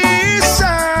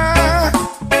pag-iisa.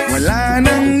 Wala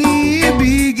nang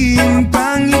iibigin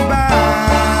pang iba.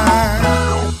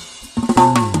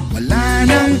 Wala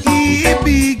nang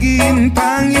iibigin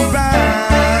pang iba.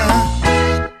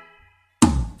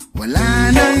 Wala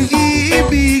nang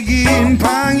iibigin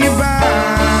pang iba.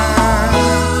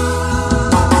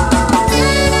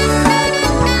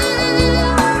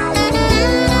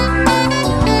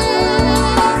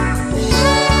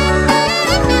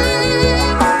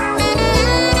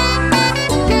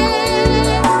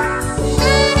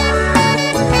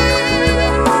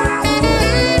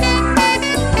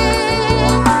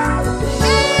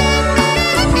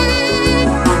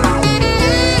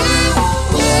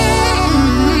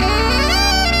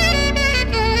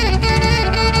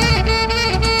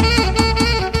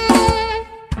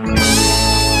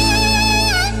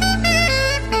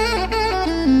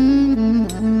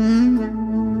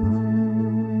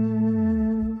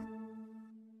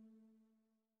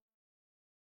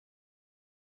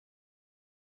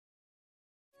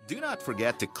 Do not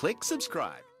forget to click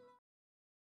subscribe.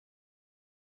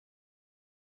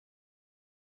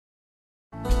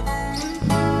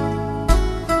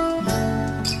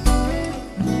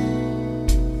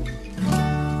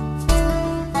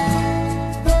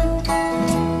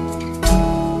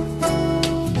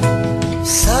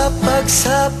 Sa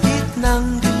pagsapit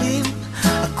ng dilim,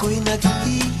 ako'y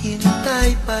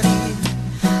naghihintay pa rin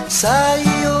sa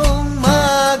iyong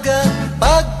maagang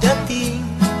pagdating.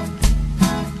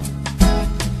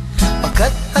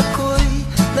 Pagkat ako'y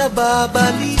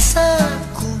nababalisa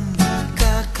kung di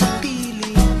ka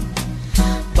kapiling.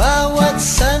 Bawat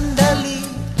sandali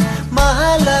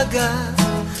mahalaga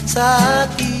sa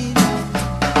akin.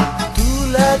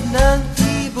 Tulad ng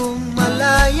ibong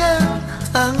malaya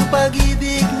ang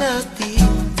pag-ibig natin.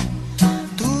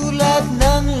 Tulad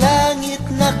ng langit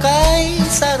na kay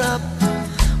sarap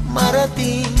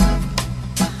marating.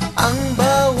 Ang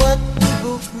bawat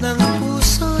tibok ng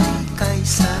puso'y kay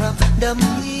sarap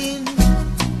damhin.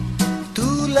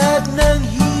 Tulad ng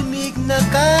himig na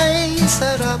kay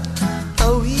sarap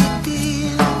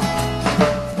awitin.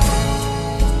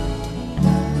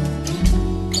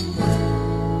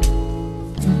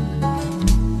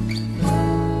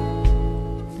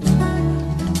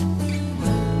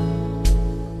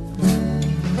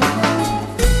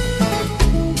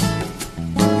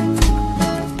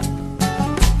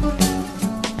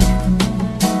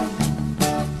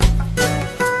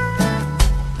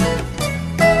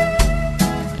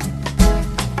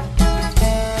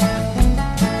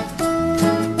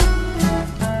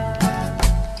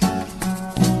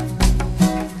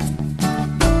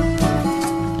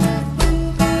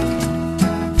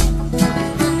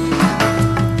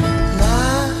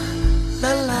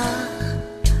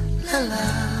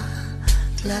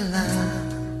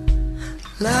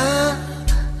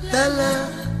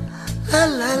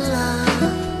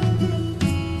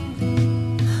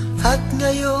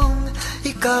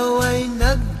 ikaw ay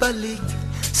nagbalik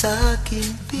sa aking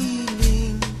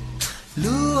piling.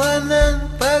 Luha ng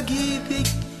pag-ibig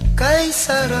kay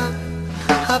sarap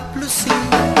haplusin.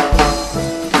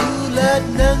 Tulad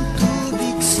ng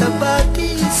tubig sa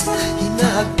batis,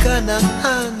 hinahag ka ng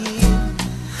hangin.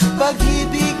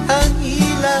 Pag-ibig ang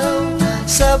ilaw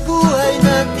sa buhay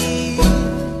natin.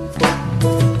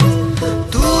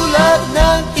 Tulad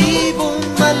ng ibong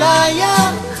malaya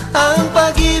ang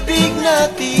pag-ibig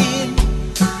natin.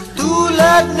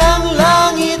 Tulad ng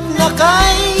langit na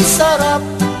kay sarap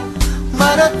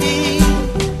marating.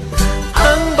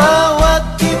 Ang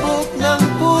bawat tibok ng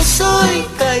puso'y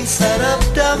kay sarap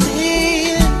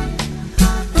damhin.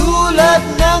 Tulad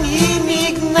ng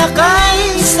himig na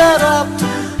kay sarap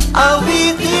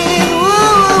awitin.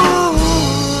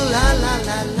 La la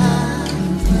la la,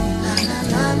 la la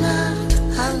la la,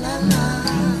 la la la,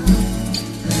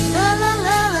 la la la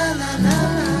la la la,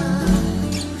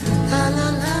 la la la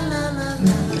la la, la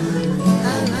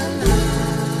la la.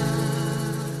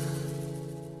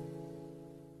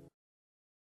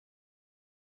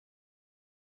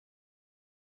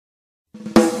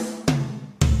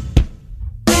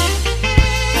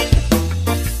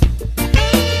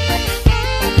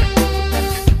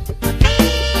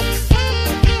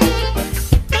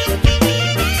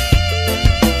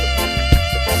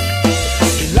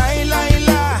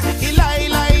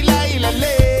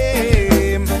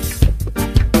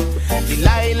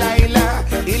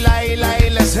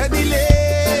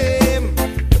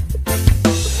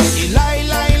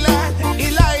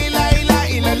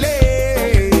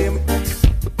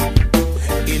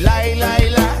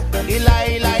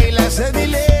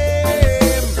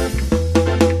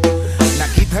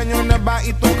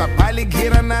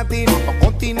 Kapaligiran natin,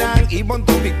 pakunti na ang ibon,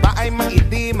 tubig pa ay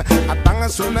maitim. At ang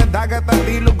aso na dagat at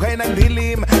ilog ay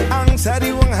nagdilim. Ang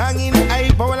sariwang hangin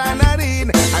ay pawala na rin.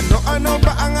 Ano-ano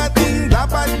ba ang ating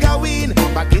dapat gawin?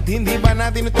 Bakit hindi ba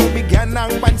natin ito bigyan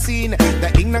ng pansin?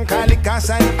 Daing ng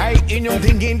kalikasan ay inyong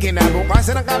tingin.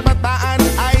 Kinabukasan ng kabataan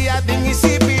ay ating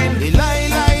isipin.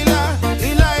 Ilay-layla,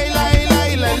 ilay-layla,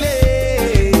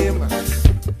 ilalim.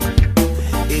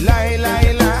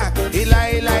 Ilay-layla,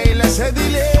 ilay-layla sa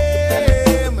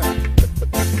dilim.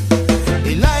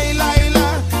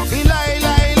 Ilay-layla,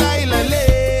 ilay-layla,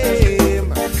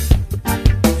 ilalim.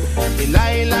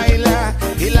 Ilay-layla,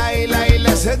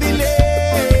 ilay-layla sa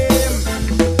dilim.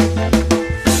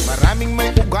 Maraming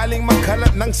may ugaling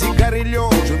magkalat ng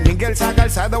sigarilyo. Sumingil sa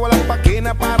kalsada, walang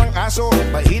pakina parang aso.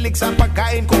 Mahilig sa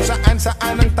pagkain kung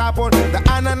saan-saan ang tapon.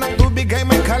 Daanan ng tubig ay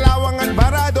may kalawang at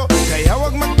barado. Kaya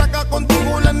wag magtaka kung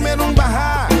tingulan merong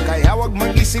baha. Kaya wag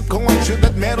mag-isip kung ang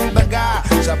syudad merong daga.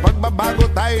 Sa pagbabago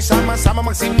tayo sama-sama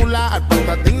magsimula. At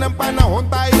pagdating ng panahon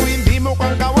tayo hindi mo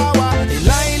kang kawawa.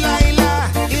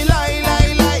 Ilay-layla,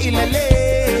 ilay-layla,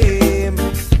 ilalim.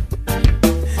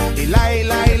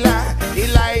 Ilay-layla,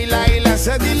 ilay-layla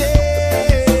sa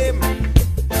dilim.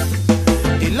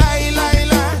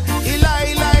 Ilay-layla,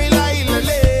 ilay-layla,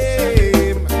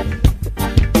 ilalim.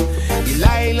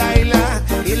 Ilay-layla,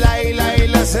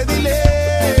 ilay-layla sa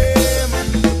dilim.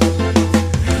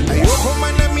 Ayoko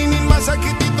man aminin,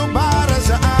 masakit ito para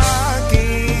sa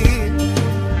akin.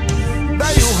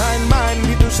 Dayuhan man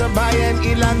dito sa bayan,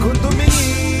 ilang kung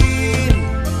tumingin.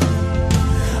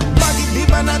 Bakit di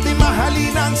ba natin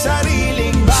mahalin ang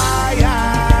sariling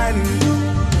bayan?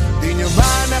 Di nyo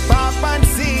ba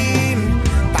napapansin?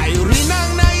 Tayo rin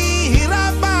ang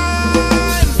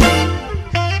nahihirapan.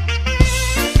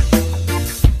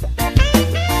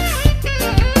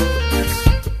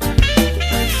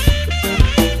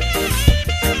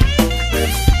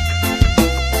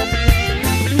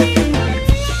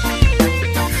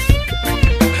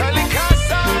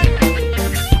 Kalikasan,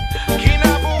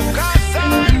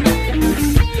 kinabukasan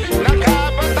ng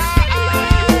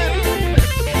kabataan.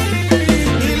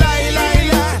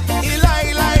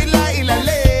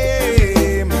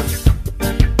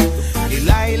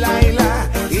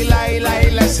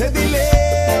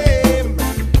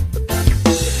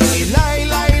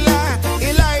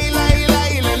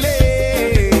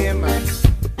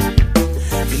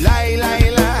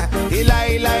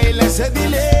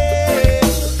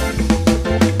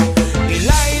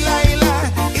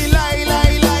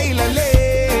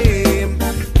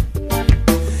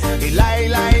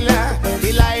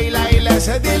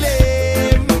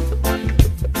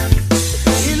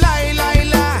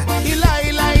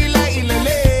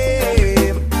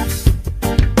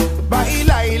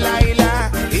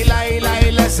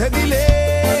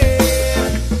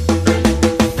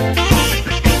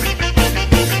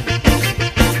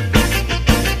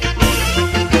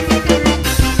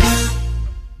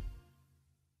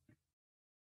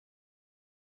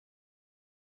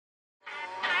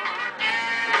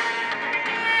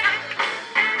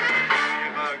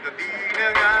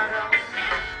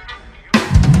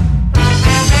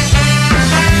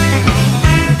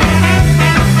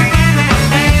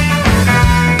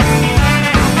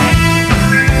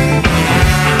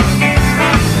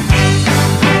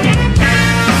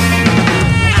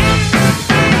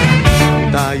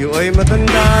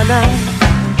 na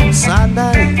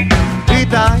sana'y di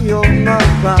tayo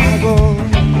magbago.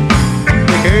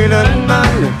 Di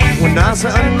kailanman o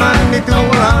nasaan man ito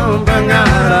ang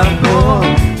pangarap ko.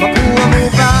 Makuha mo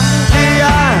ba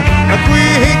kaya ako'y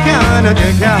hika na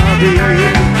kagabi,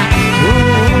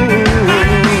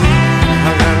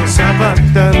 hanggang sa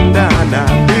pagtanda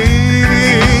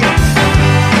natin.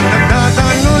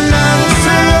 Nagtatanong lang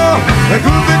sa'yo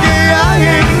kung kaya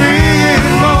ibigin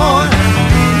mo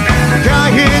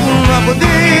kahit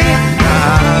maputi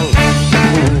ang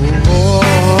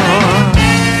buhok.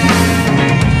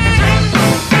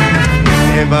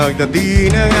 E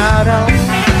pagdating ng araw,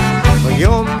 ang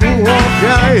iyong buhok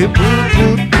ay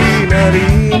puputi na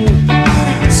rin.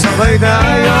 Sabay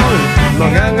tayong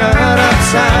mangangarap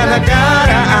sa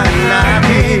nakaraan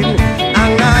natin.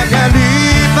 Ang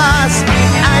nakalipas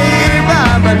ay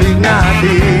ibabalik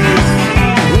natin.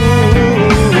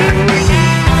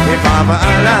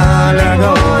 Ipapaalala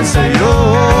ko sa'yo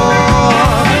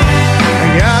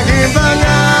ang aking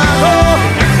pangako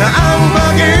na ang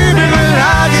pag-ibig ko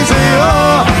lagi sa'yo.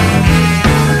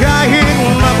 Kahit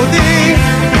maputi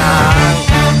ang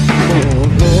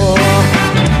mundo.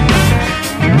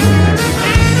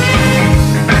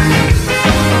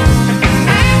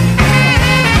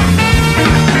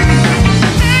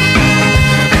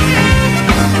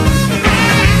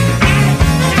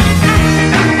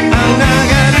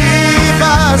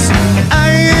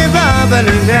 Ay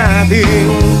ibabalik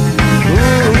natin.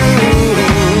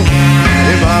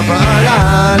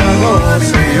 Ipapaalala ko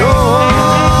sa'yo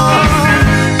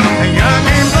ang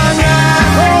aking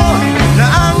pangako na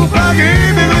ang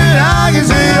pag-ibig ko lagi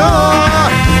sa'yo.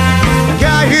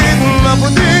 Kahit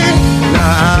maputi na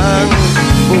ang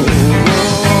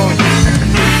buhok.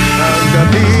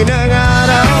 Pagdating ng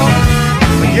araw,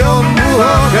 ang iyong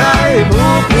buhok ay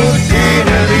puputi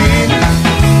na rin.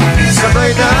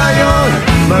 Sabay tayong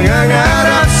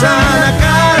mangangarap sa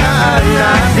nakaraan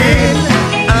natin.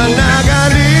 Ang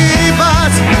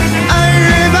nakalipas ay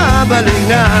ibabalik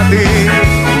natin.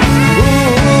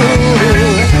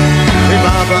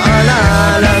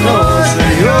 Ipapaalala ko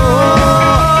sa'yo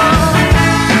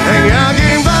ang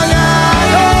aking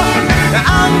pangako na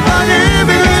ang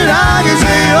pag-ibig lagi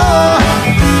sa'yo.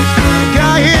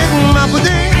 Kahit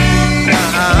maputi na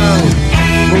ang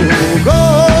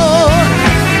buhok,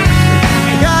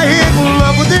 kahit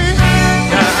maputi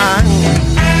na ang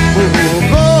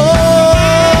buhok,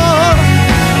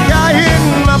 kahit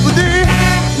maputi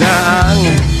na ang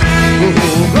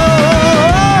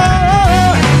buhok,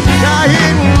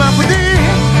 kahit maputi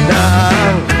na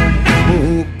ang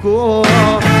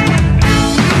buhok.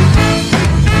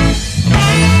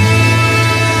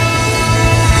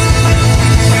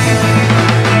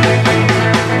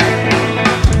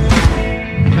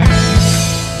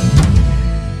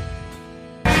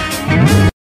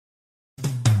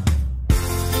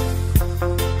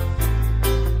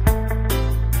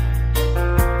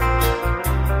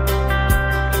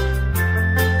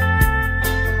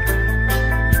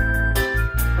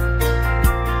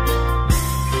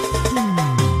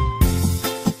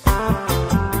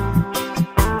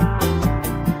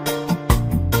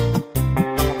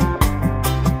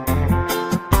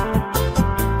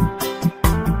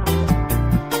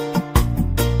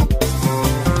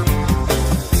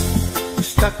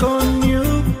 Stuck on you,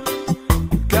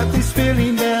 got this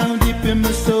feeling down deep in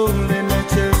my soul and I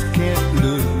just can't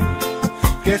lose.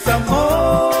 Guess I'm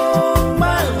on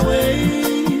my way.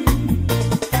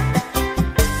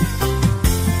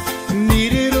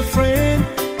 Needed a friend,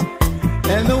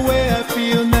 and the way I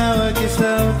feel now, I guess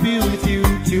I'll be with you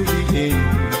till the end.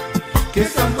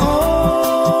 Guess I'm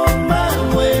on my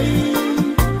way.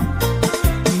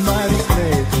 Mighty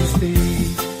glad you stayed.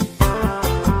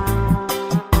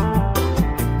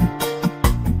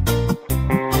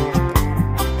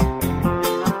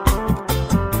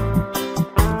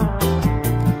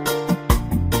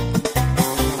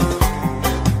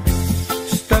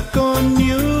 Stuck on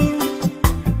you,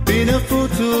 been a fool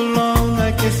too long.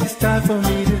 I guess it's time for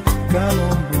me to come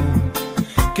on home.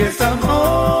 Guess I'm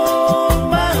on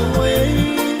my way.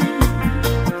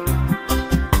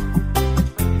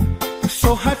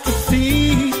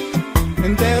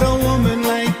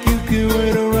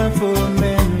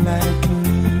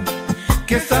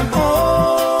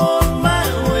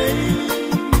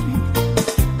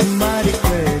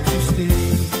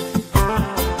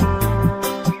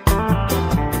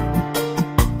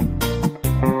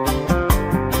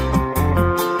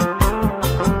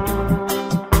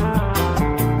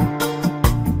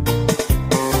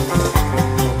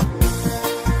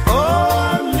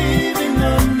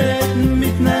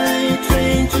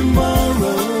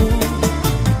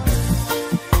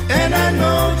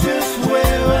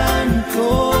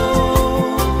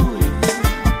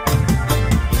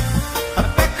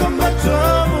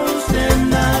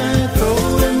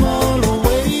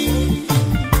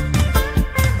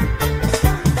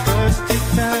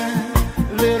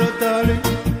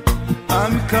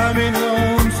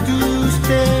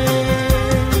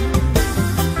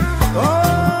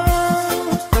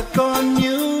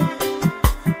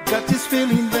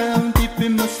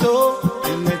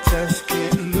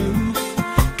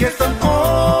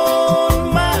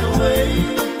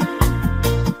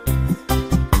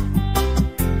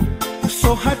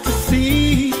 So hard to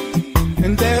see,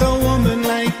 and that a woman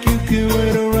like you can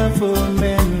wait around for a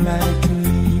man like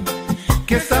me.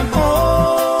 Guess I'm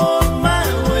on my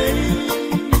way,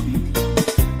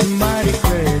 mighty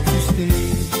glad to stay.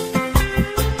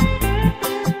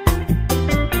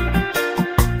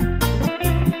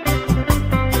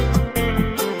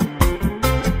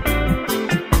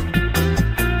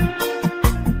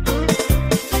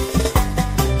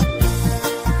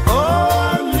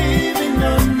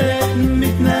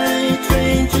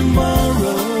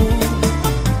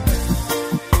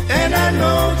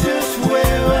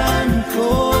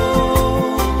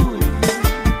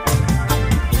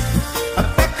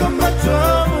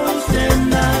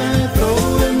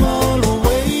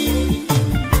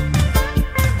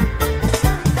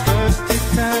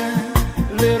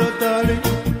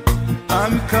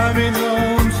 Coming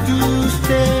home to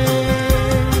stay.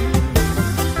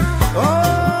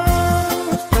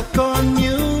 Oh, stuck on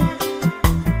you.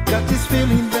 Got this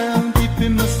feeling down deep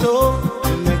in my soul,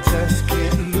 and I just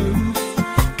can't lose.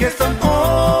 Guess I'm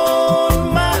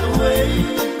on my way.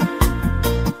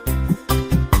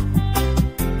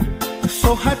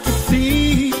 So hard to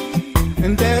see,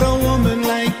 and that a woman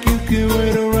like you can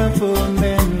wait around for a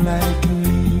man like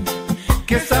me.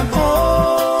 Guess I'm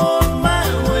on my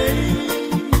way.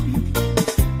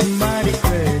 Mighty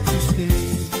glad to stay.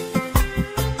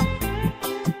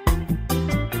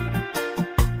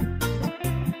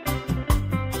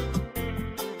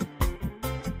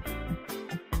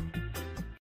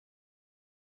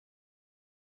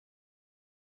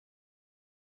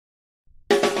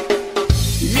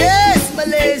 Yes,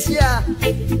 Malaysia.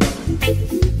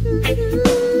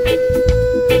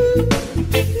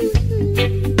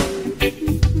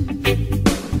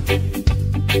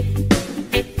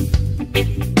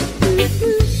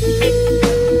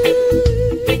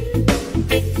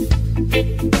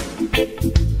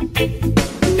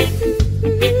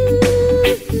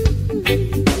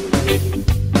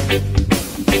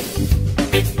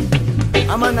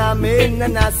 Ama namin na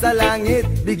nasa langit,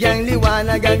 bigyang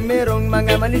liwanag ang merong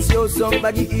mga manisyosong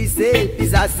pag-iisip.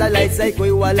 Isasalaysay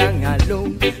ko'y walang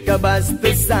halong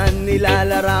kabastusan,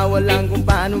 nilalarawan lang kung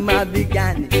paano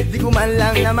mabigyan. Di ko man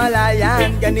lang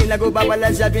namalayan, kanina ko pa pala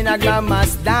siya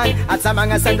pinagmamasdan. At sa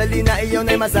mga sandali na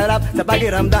iyon ay masarap sa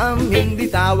pakiramdam,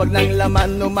 hindi tawag ng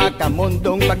laman o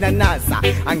makamundong pagnanasa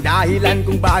ang dahilan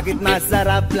kung bakit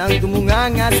masarap lang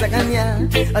tumunganga sa kanya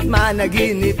at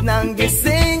managinip ng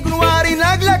gising. Kunwari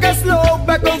naglakas loob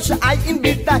akong siya ay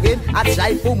imbitahin at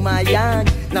siya'y pumayag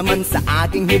naman sa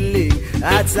aking hiling.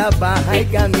 At sa bahay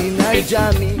kami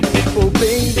nag-jamming. Oh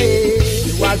baby,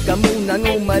 huwag ka munang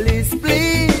umalis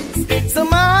please,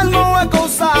 samahan mo ako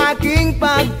sa aking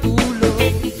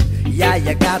pagtulog.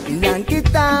 Yayagapin lang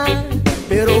kita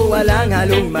pero walang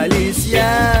halong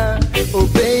malisya. Oh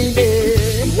baby,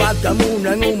 huwag ka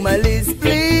munang umalis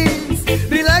please,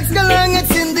 relax ka lang at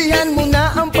sindihan mo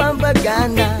na ang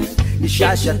pampagana.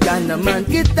 Isyashot ka naman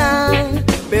kita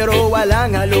pero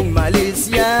walang halong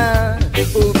malisya.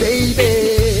 Oh baby,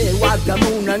 huwag ka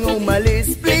munang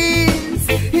umalis please,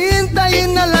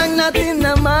 hintayin na lang natin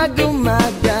na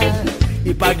mag-umaga.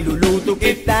 Ipagluluto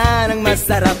kita ng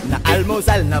masarap na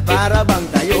almusal na para bang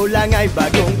tayo lang ay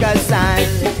bagong kasal.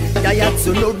 Kaya't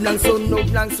sunod ng sunod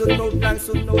ng sunod ng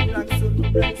sunod ng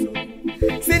sunod ng sunod,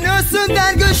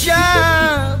 sinusundan ko siya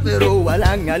pero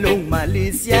walang halong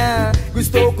malisya.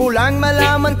 Gusto ko lang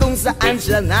malaman kung saan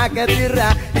siya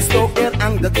nakatira. Stalker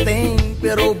ang dating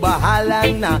pero bahala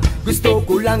na. Gusto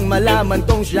ko lang malaman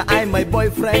kung siya ay may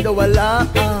boyfriend o wala,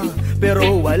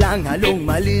 pero walang halong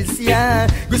malisya.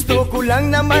 Gusto ko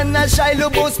lang naman na siya'y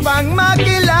lubos pang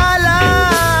makilala.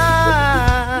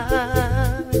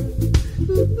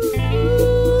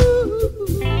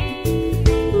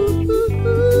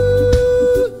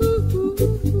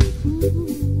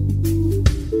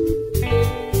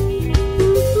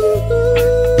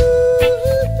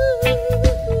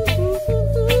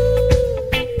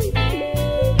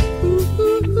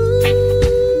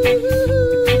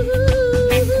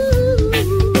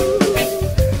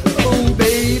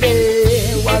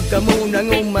 Ka munang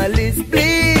umalis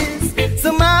please,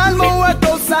 samahan mo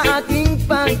ako sa aking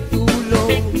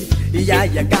pagtulog.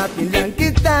 Iyayagapin lang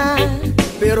kita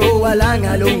pero walang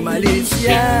halong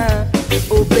malisya.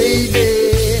 Oh baby,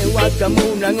 huwag ka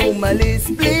munang umalis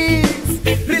please,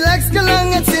 relax ka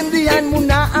lang at sindihan mo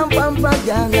na ang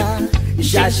pampagana.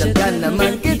 Isyashot ka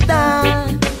naman kita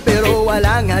pero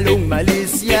walang halong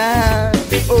malisya.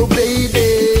 Oh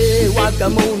baby, huwag ka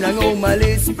munang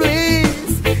umalis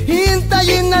please,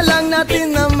 hintayin na lang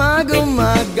natin na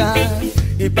mag-umaga.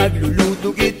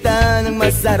 Ipagluluto kita ng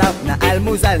masarap na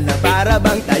almusal na para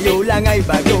bang tayo lang ay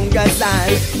bagong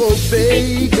kasal. Oh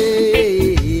baby,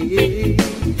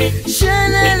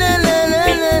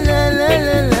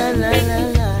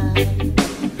 sha-la-la-la-la-la-la-la-la-la.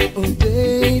 Oh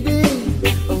baby,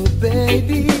 oh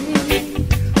baby,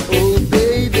 oh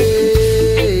baby,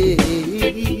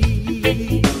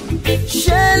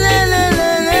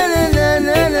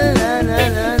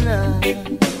 sha-la-la-la-la-la-la-la-la-la.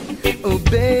 Oh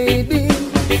baby,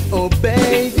 oh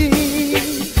baby,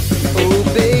 oh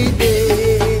baby.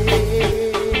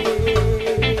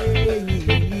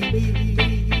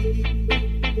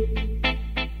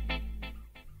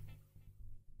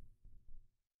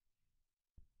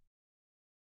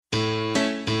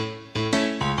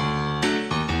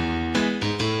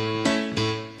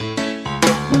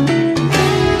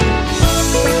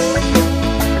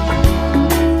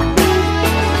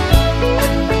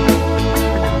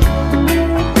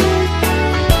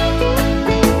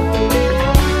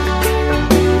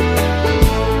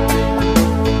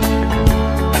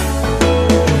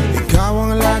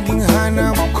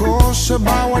 Sa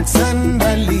bawat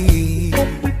sandali,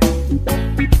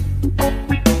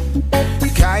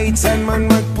 kahit saan man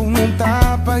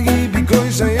magpunta, pag-ibig ko'y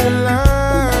sa'yo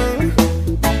lang.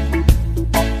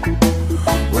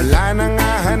 Wala nang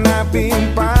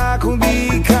hahanapin pa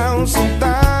kundi ikaw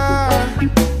sinta.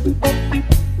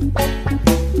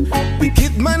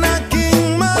 Pikit man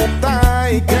aking mata,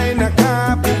 ika'y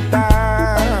nakapita.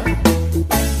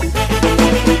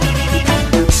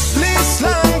 Please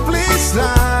lang, please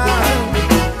lang,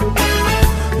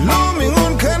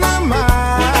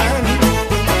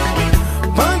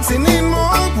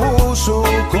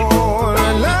 ko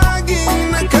na laging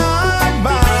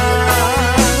nakabang.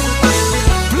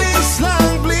 Please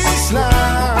lang, please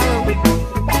lang,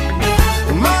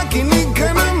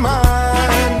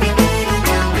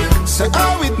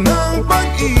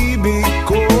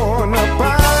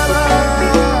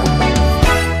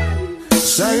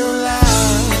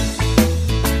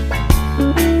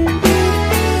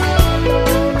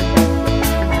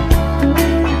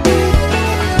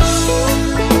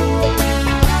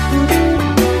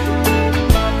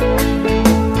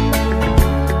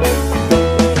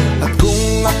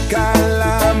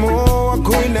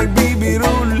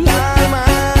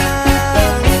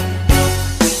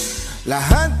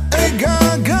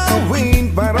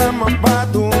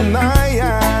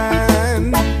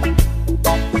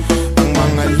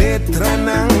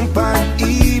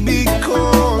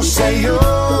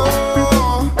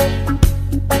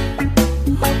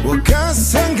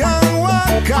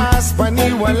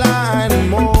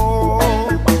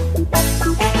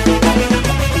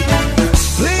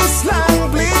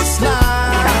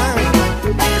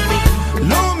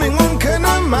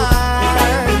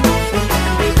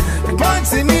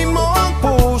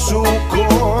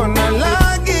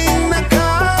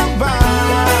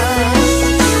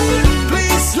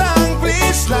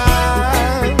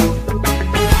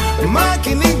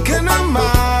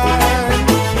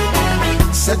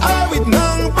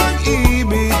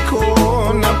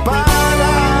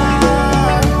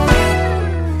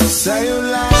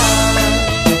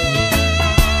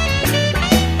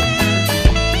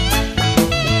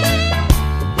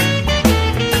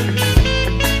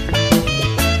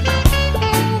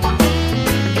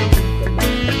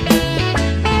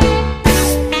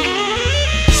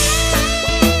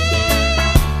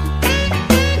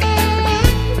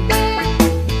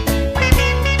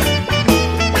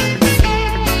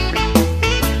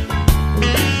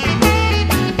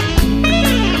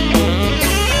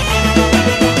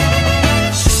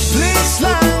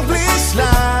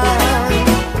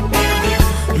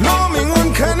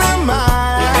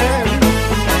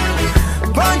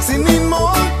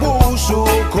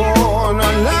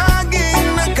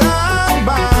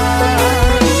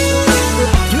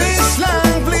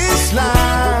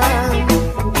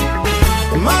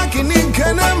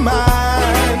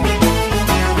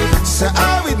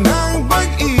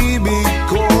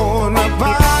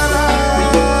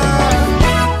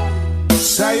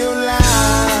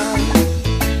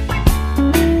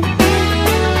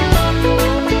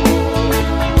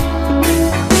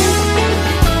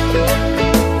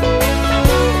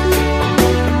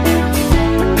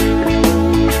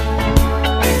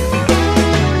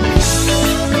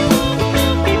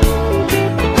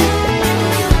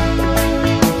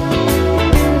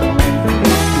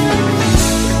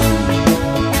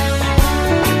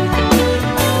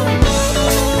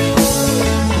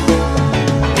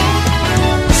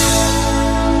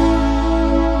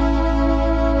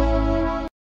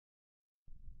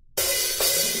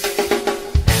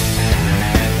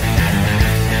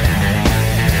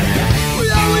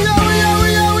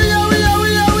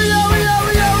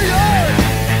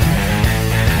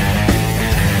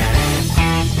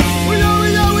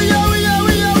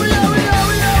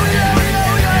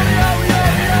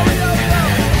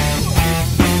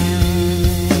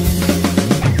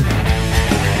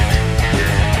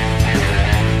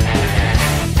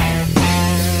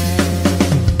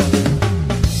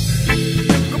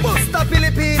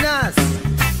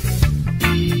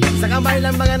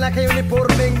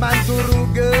 naka-uniformeng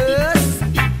mandurugas.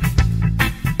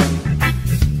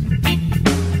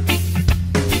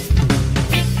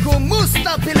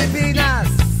 Kumusta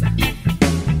Pilipinas?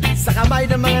 Sa kamay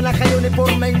ng mga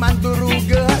naka-uniformeng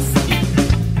mandurugas.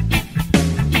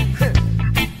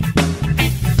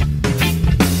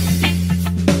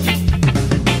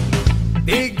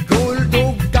 Tigol,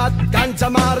 dugat, ganja,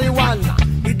 marijuana,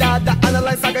 idadaan na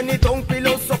lang sa ganitong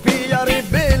filosofiya.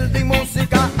 Rebuilding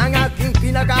musika ang aking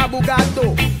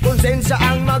pinag-abugado. Konsensya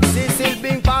ang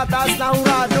magsisilbing patas na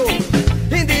hurado.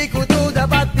 Hindi ko to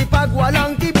dapat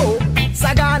ipagwalang kibo.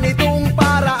 Sa ganitong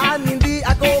paraan hindi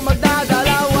ako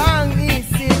magdadalawang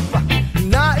isip.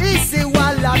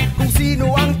 Naisiwalat kung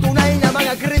sino ang tunay na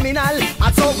mga kriminal.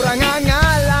 At sobrang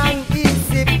angalang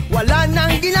isip. Wala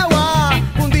nang ginawa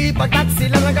kundi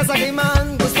pagtaksilan ng kasakiman.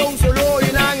 Gustong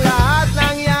suluyin ang lahat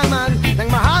ng yaman ng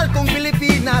mahal kong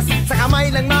Pilipinas sa kamay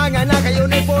ng mga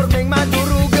naka-uniformeng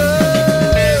mandurugas.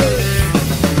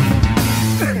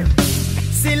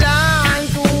 Sila ang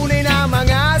tunay na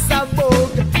mga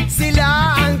sabog.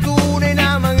 Sila ang tunay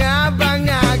na mga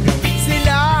bangag.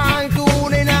 Sila ang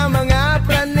tunay na mga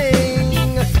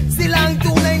praning. Sila ang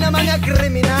tunay na mga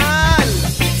kriminal.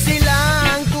 Sila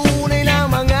ang tunay na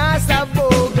mga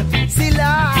sabog. Sila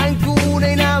ang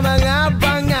tunay na mga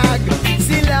bangag.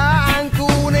 Sila ang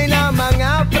tunay na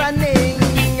mga praning.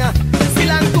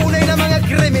 Sila ang tunay na mga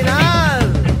kriminal.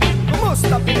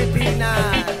 Kumusta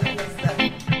Pilipinas?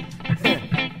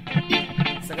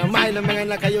 Sa kamay ng mga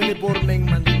naka-uniformeng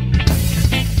man.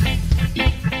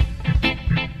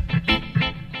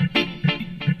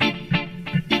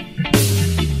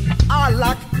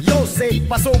 Alak, Yose,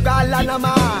 pasugala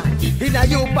naman.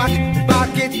 Hinayupak,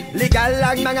 bakit legal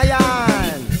lang mga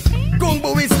yan? Kung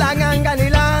buwis lang ang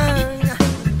kanilang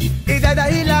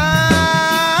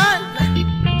idadahilan,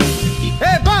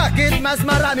 eh bakit mas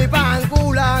marami pa ang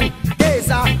kulang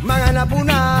kesa mga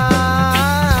napunan?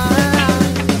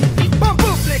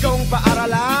 Pampublikong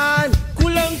paaralan,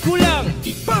 Kulang-kulang,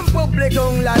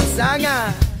 pampublikong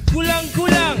lansangan,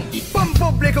 kulang-kulang,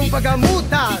 pampublikong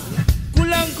pagamutan.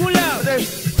 kulang-kulang.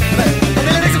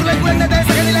 Kulang na tayo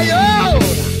sa kanila, yo!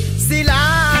 Sila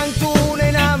ang tunay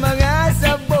na mga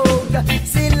sabog.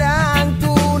 Sila ang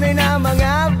tunay na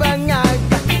mga bangag.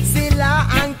 Sila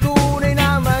ang tunay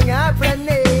na mga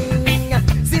praning.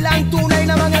 Sila ang tunay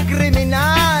na mga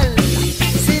kriminal.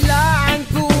 Sila ang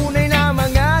tunay na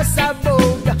mga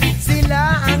sabog. Sila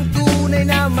ang tunay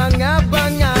na mga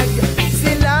bangag.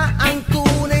 Sila ang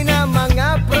tunay na mga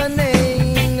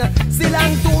praning. Sila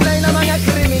ang tunay na mga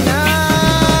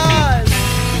kriminal.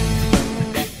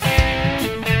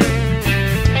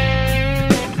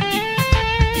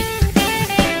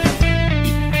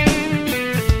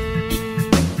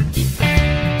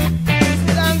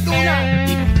 Sila ang tunay.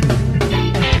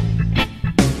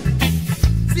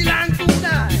 Sila ang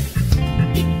tunay.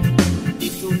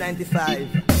 295.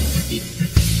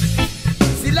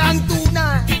 Sila ang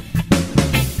tunay.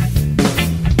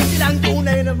 Sila ang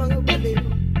tunay na mga baliw.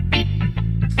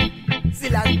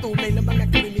 Sila ang tunay na mga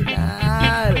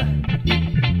kriminal.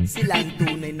 Sila ang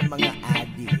tunay na mga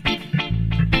adik.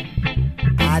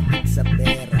 Adik sa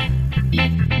pera.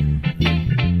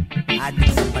 Adik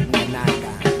sa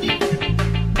pagnanaka.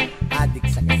 Adik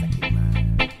sa kasakiman.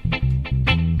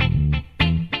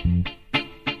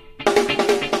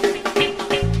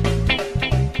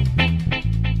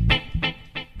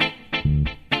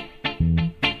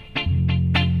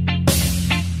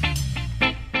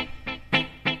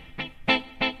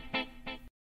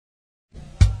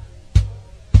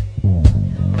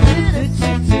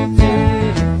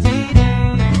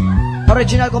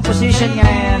 Original composition niya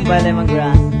yan by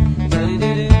Lemongrass.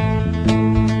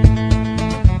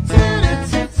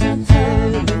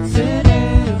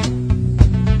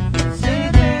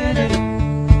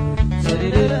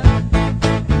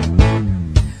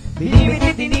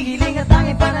 Binibitit, tinigiling at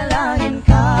tanging panalangin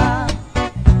ka.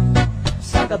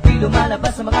 Sa gabi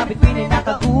lumalabas sa mga bituin ay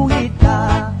nakauhit ka.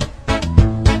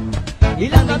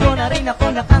 Ilang gago na rin ako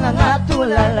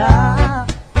nakangangatulala.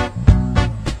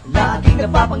 Laging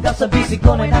napapanggap sa bisig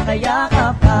ko may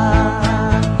nakayakap ka.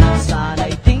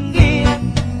 Sana'y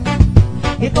tinggin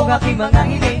itong aking mga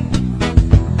hiling.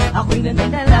 Ako'y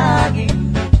nananalangin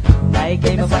na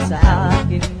ika'y mapasa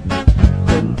akin.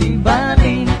 Kundi ba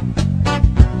rin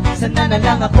sana na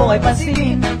lang ako ay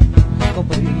pansinin kung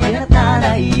pagpigil at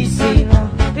nanaisin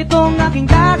itong aking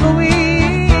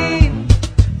gagawin.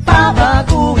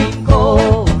 Pabaguhin ko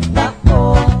ang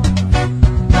takbo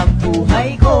ng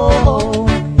buhay ko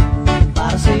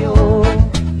para sa'yo.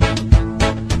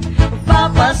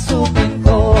 Papasukin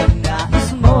ko ang nais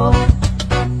mo,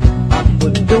 ang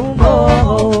mundo mo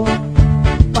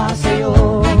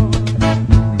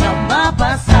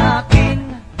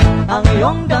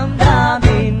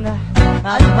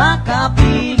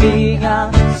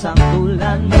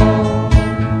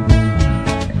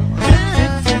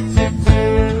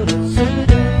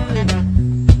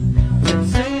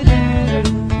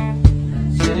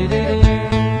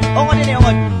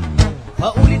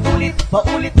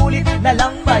Nananaginip na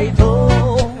lang ba ito?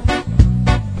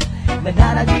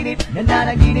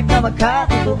 Nananaginip na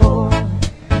magkatotoo.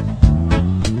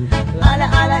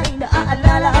 Alaala,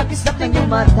 naaalala ang kislap ng iyong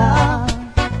mata.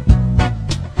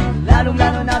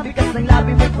 Lalong-lalo na bigas ng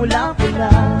labi mo'y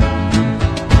pulang-pula.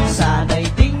 Sana'y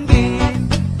tinggin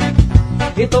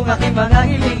itong aking mga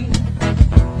hiling.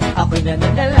 Ako'y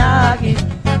nananalangin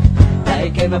na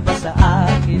ika'y mapasa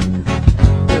akin.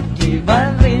 Kundi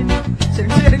man rin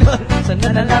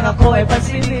sana na lang ako ay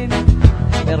pansinin.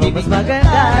 Pero mas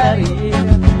maganda rin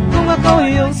kung ako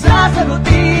yung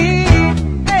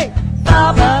sasagutin. Hey!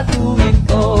 Babaguhin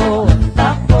ko ang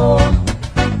takbo,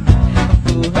 ang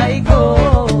buhay ko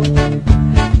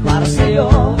para sa'yo.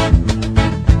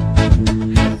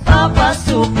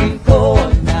 Papasukin ko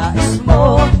ang nais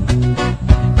mo,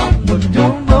 ang mundo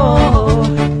mo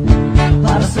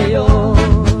para sa'yo.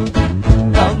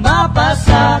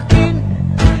 Mapasakin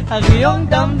ang iyong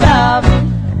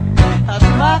damdamin at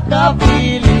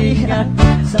makapilihan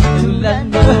sa tulad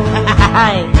mo.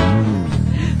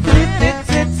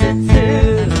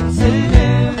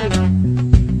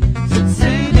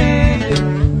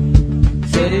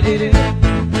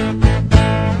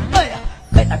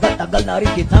 Tagal na rin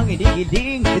kitang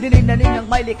inigiling, dinilig na ninyang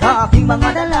may likha aking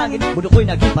mga dalangin. Mundo ko'y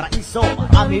naging paraiso,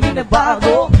 marami rin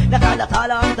nagbago.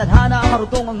 Nakalatala ang tadhana,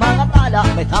 marutong ang mga tala.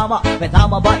 May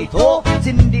tama ba ito?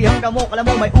 Sinindihan ka mo, kala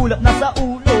mo may ulap na sa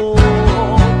ulo.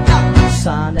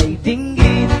 Sana'y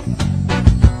tinggin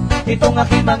itong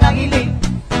aking mga hiling.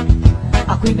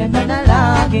 Ako'y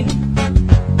nananalangin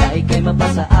na ika'y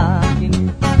mapasa akin.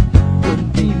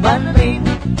 Kundi man rin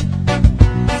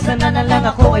sana na lang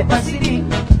ako ay pansinin.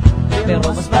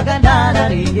 Pero mas maganda na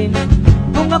rin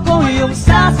kung ako yung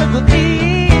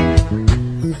sasagutin.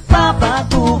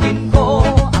 Papatuhin ko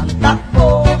ang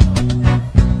takbo,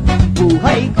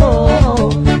 buhay ko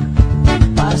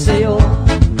para sa'yo.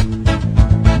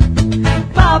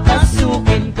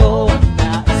 Papasukin ko ang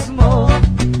nais mo,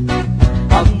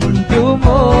 ang mundo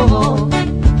mo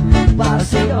para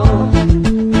sa'yo.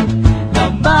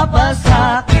 Nang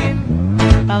mapasakin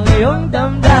ang iyong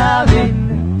damdamin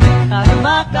at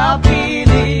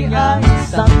makapiling ang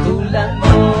isang tulad mo.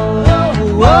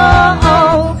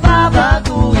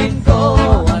 Babaguhin ko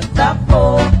ang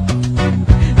takbo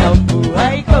ng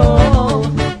buhay ko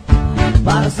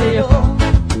para sa'yo.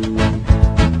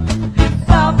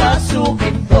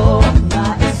 Papasukin ko ang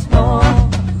nais mo,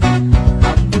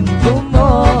 ang mundo mo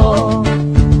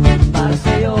para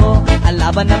sa'yo. Ang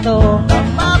laban na to nang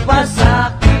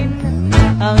mapasakin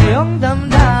ang iyong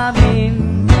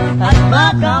damdamin at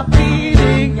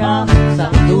makapiling ang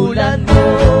isang tulad mo.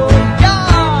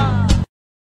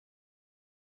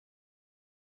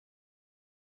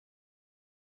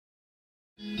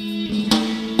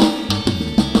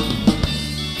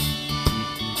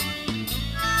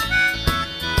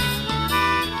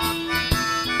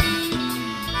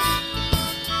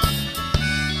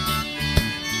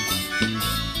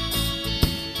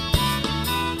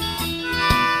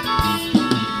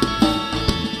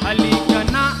 Halika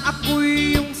na,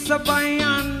 ako'y yung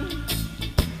sabayan.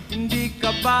 Hindi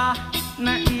ka ba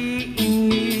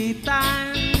naiinitan?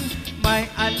 May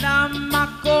alam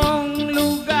akong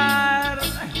lugar,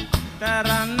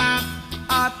 tara na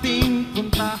ating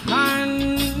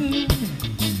puntahan.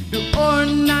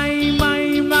 Doon ay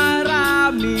may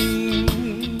maraming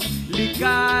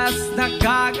likas na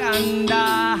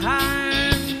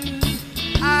kagandahan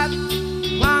at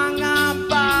mga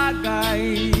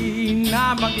bagay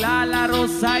na maglalaro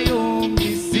sa iyong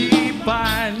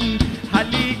isipan.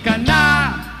 Halika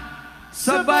na,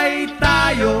 sabay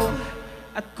tayo,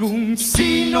 at kung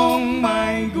sinong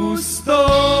may gusto,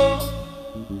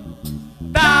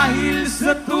 dahil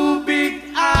sa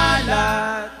tubig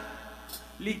alat,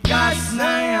 likas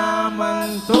na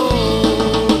yaman to.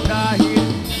 Dahil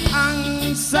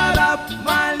ang sarap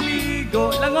maligo,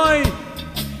 langoy,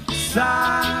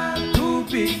 sa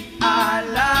tubig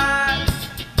alat.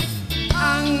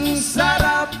 Ang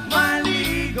sarap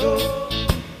maligo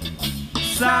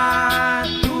sa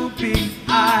tubig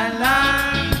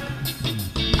alat.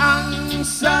 Ang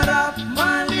sarap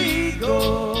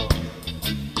maligo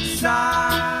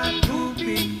sa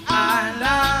tubig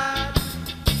alat.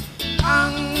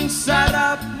 Ang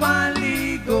sarap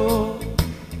maligo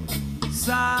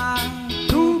sa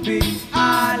tubig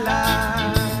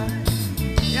alat.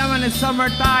 Yaman, it's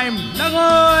summertime.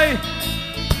 Langoy!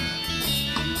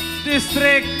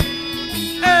 District.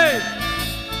 Hey!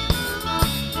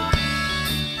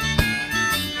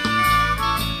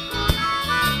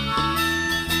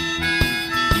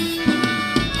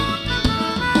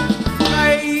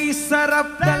 Ay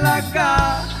sarap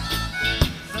talaga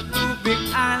sa tubig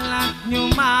alat nyo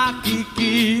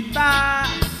nakikita.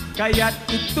 Kaya't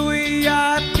ito'y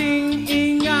ating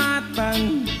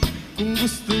ingatan. Kung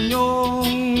gusto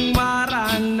nyong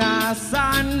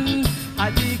maranasan,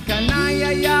 halika na,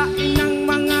 yayain ng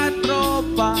mga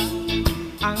tropa.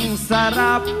 Ang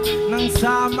sarap ng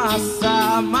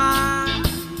sama-sama.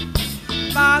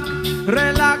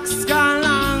 Mag-relax ka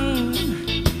lang,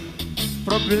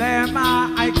 problema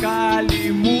ay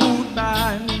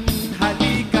kalimutan.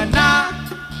 Halika na,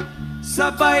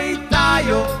 sabay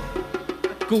tayo.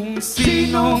 Kung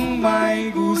sinong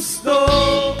may gusto,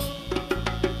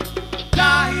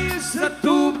 dahil sa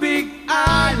tubig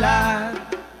alat,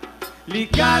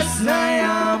 likas na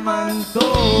yaman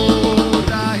to.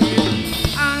 Dahil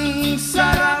ang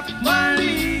sarap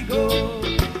maligo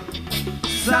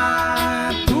sa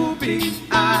tubig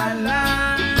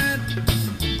alat.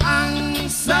 Ang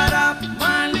sarap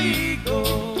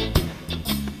maligo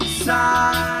sa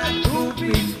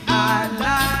tubig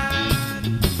alat.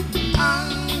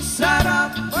 Ang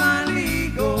sarap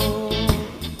maligo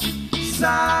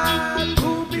sa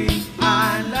tubig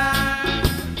alat.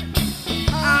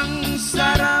 Ang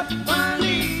sarap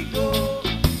maligo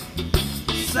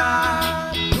sa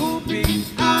tubig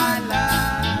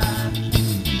alat.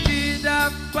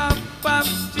 Chida-pap-pap,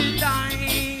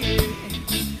 chiday.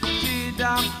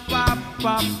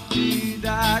 Chida-pap-pap,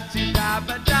 chida,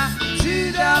 chida-bada.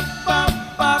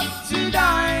 Chida-pap-pap,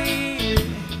 chiday.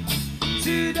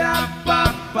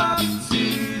 Chida-pap-pap,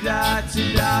 chida,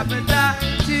 chida-bada.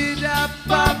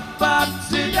 Chida-pap-pap,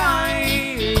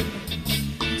 chiday.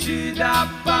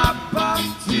 Chida-pap-pap,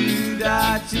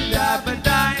 chida,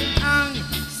 chida-bada. Ang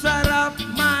sarap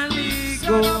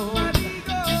maligo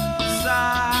sa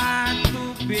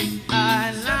tubig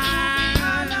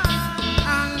alat.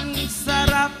 Ang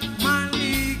sarap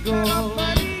maligo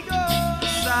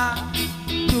sa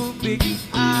tubig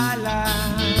alat.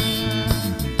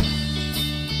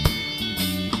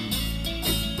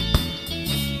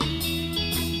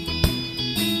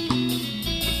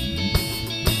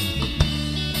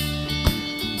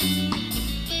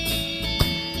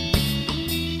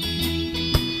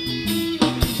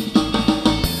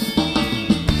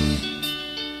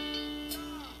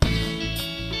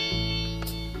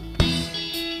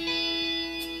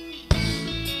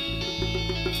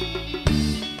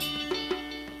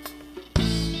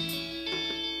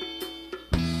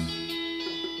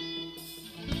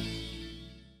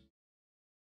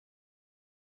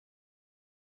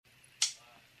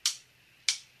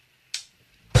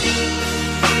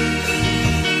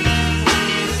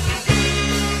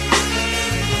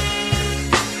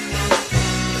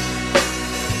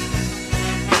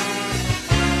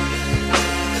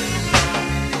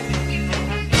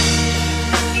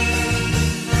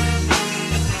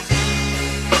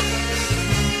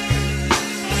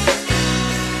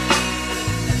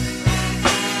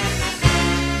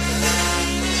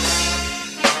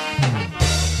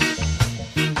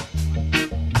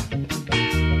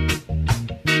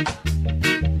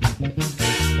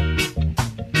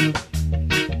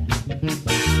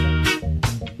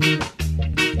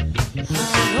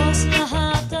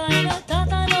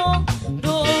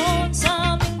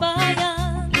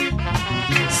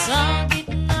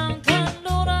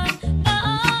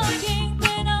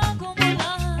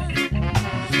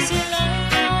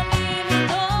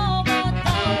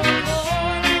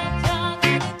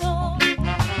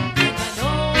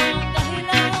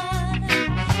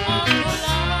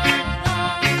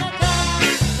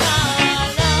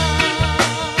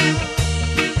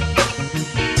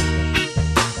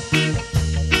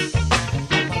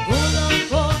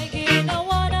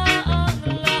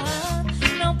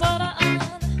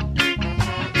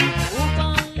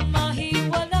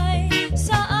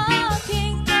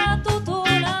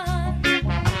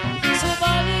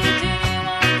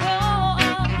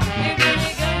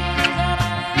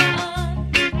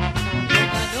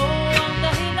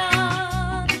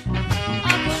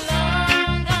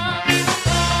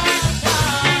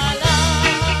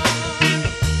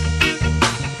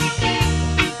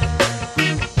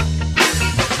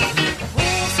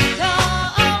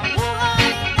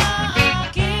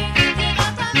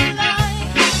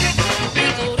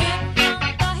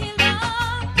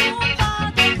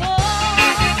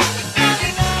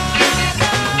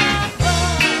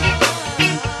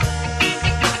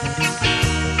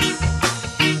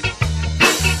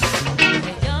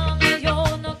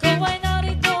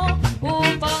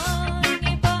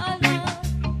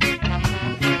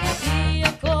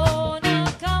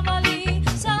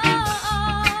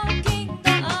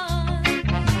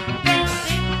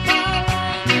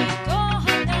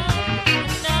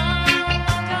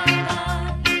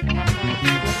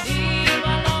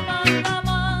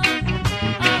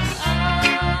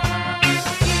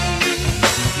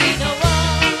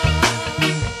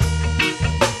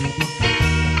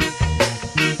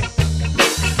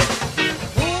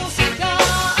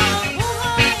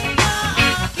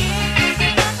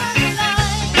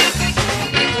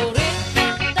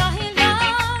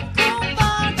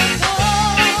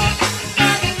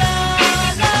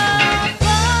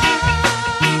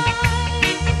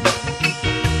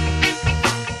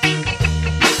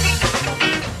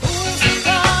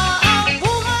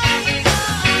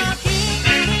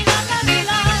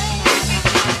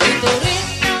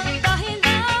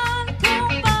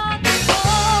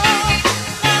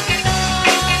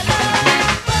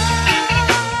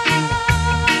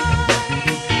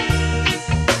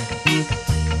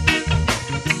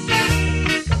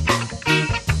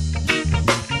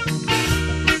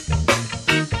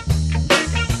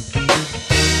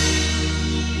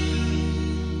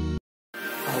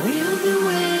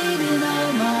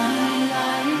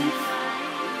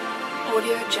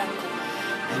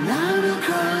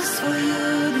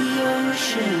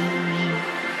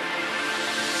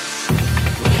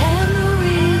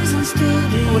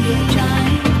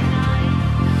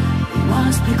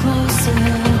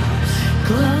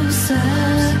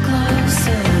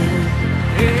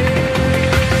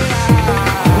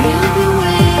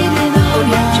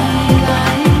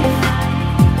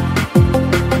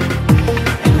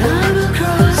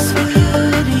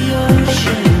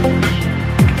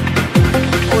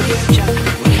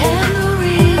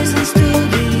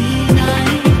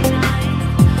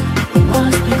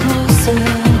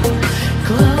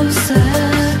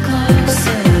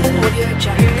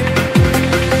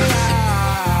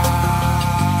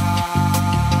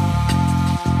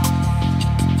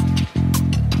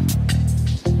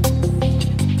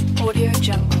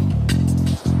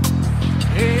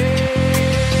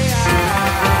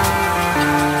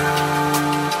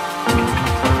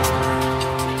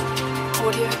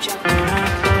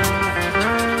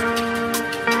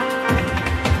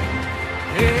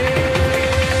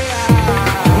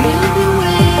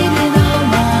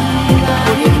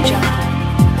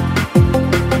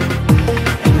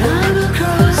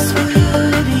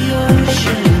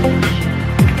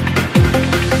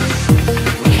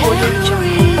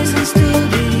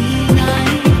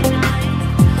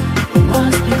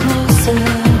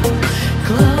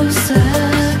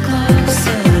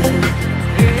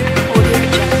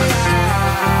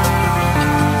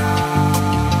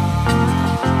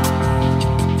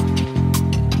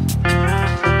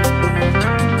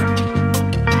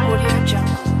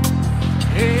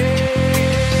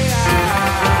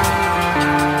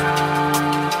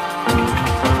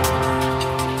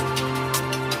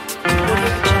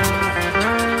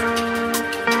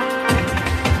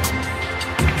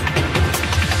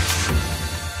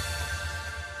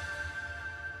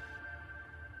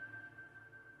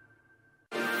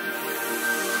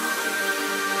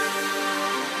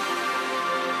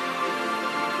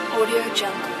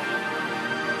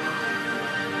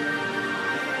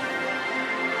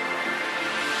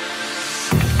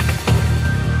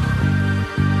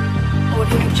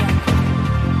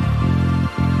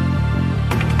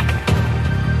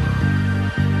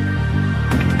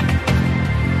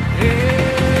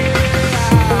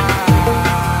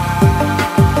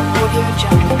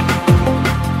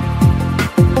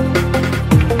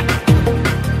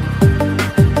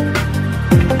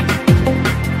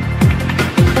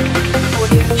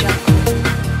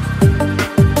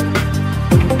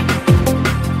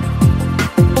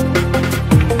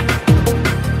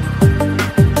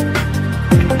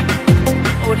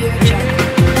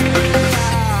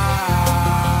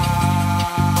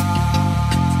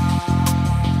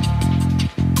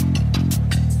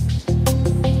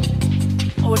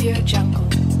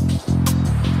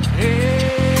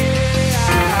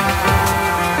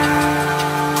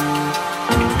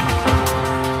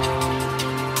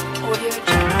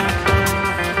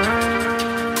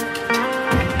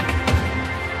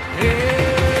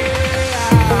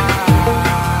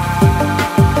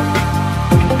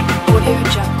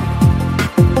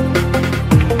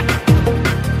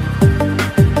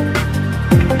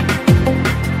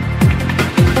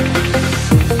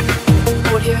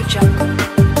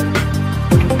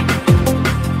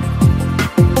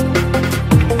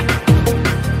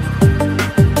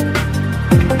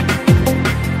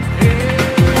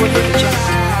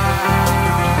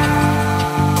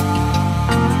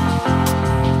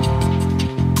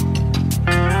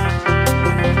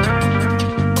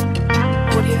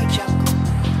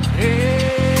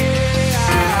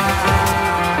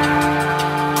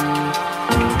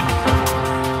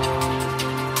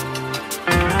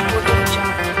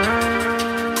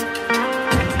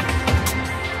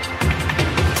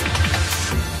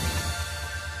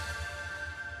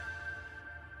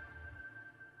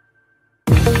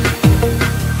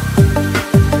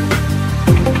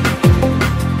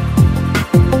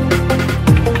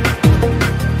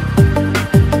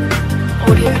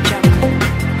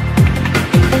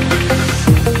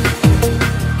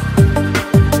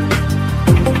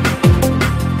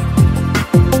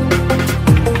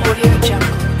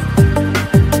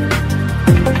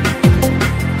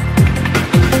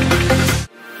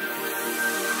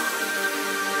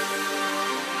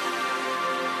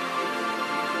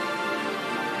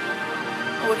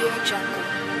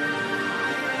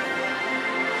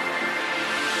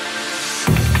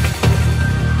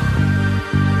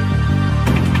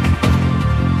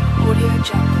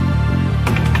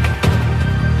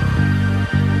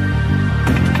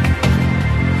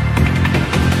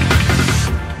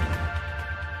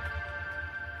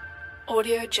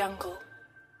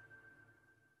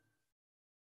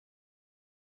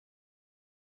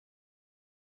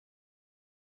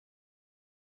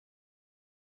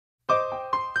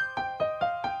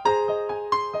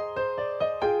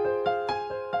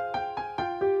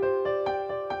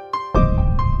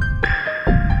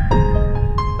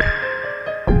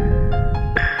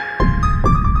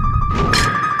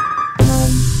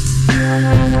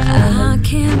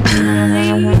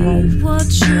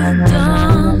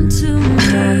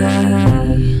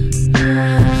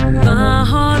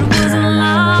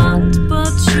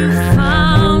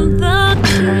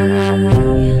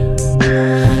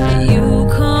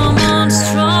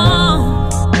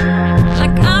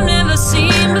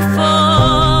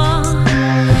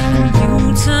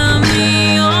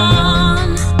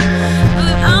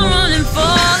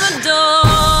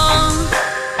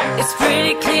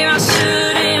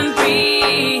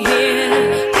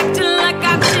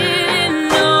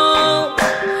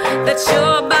 that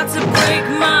you're about to break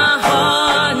my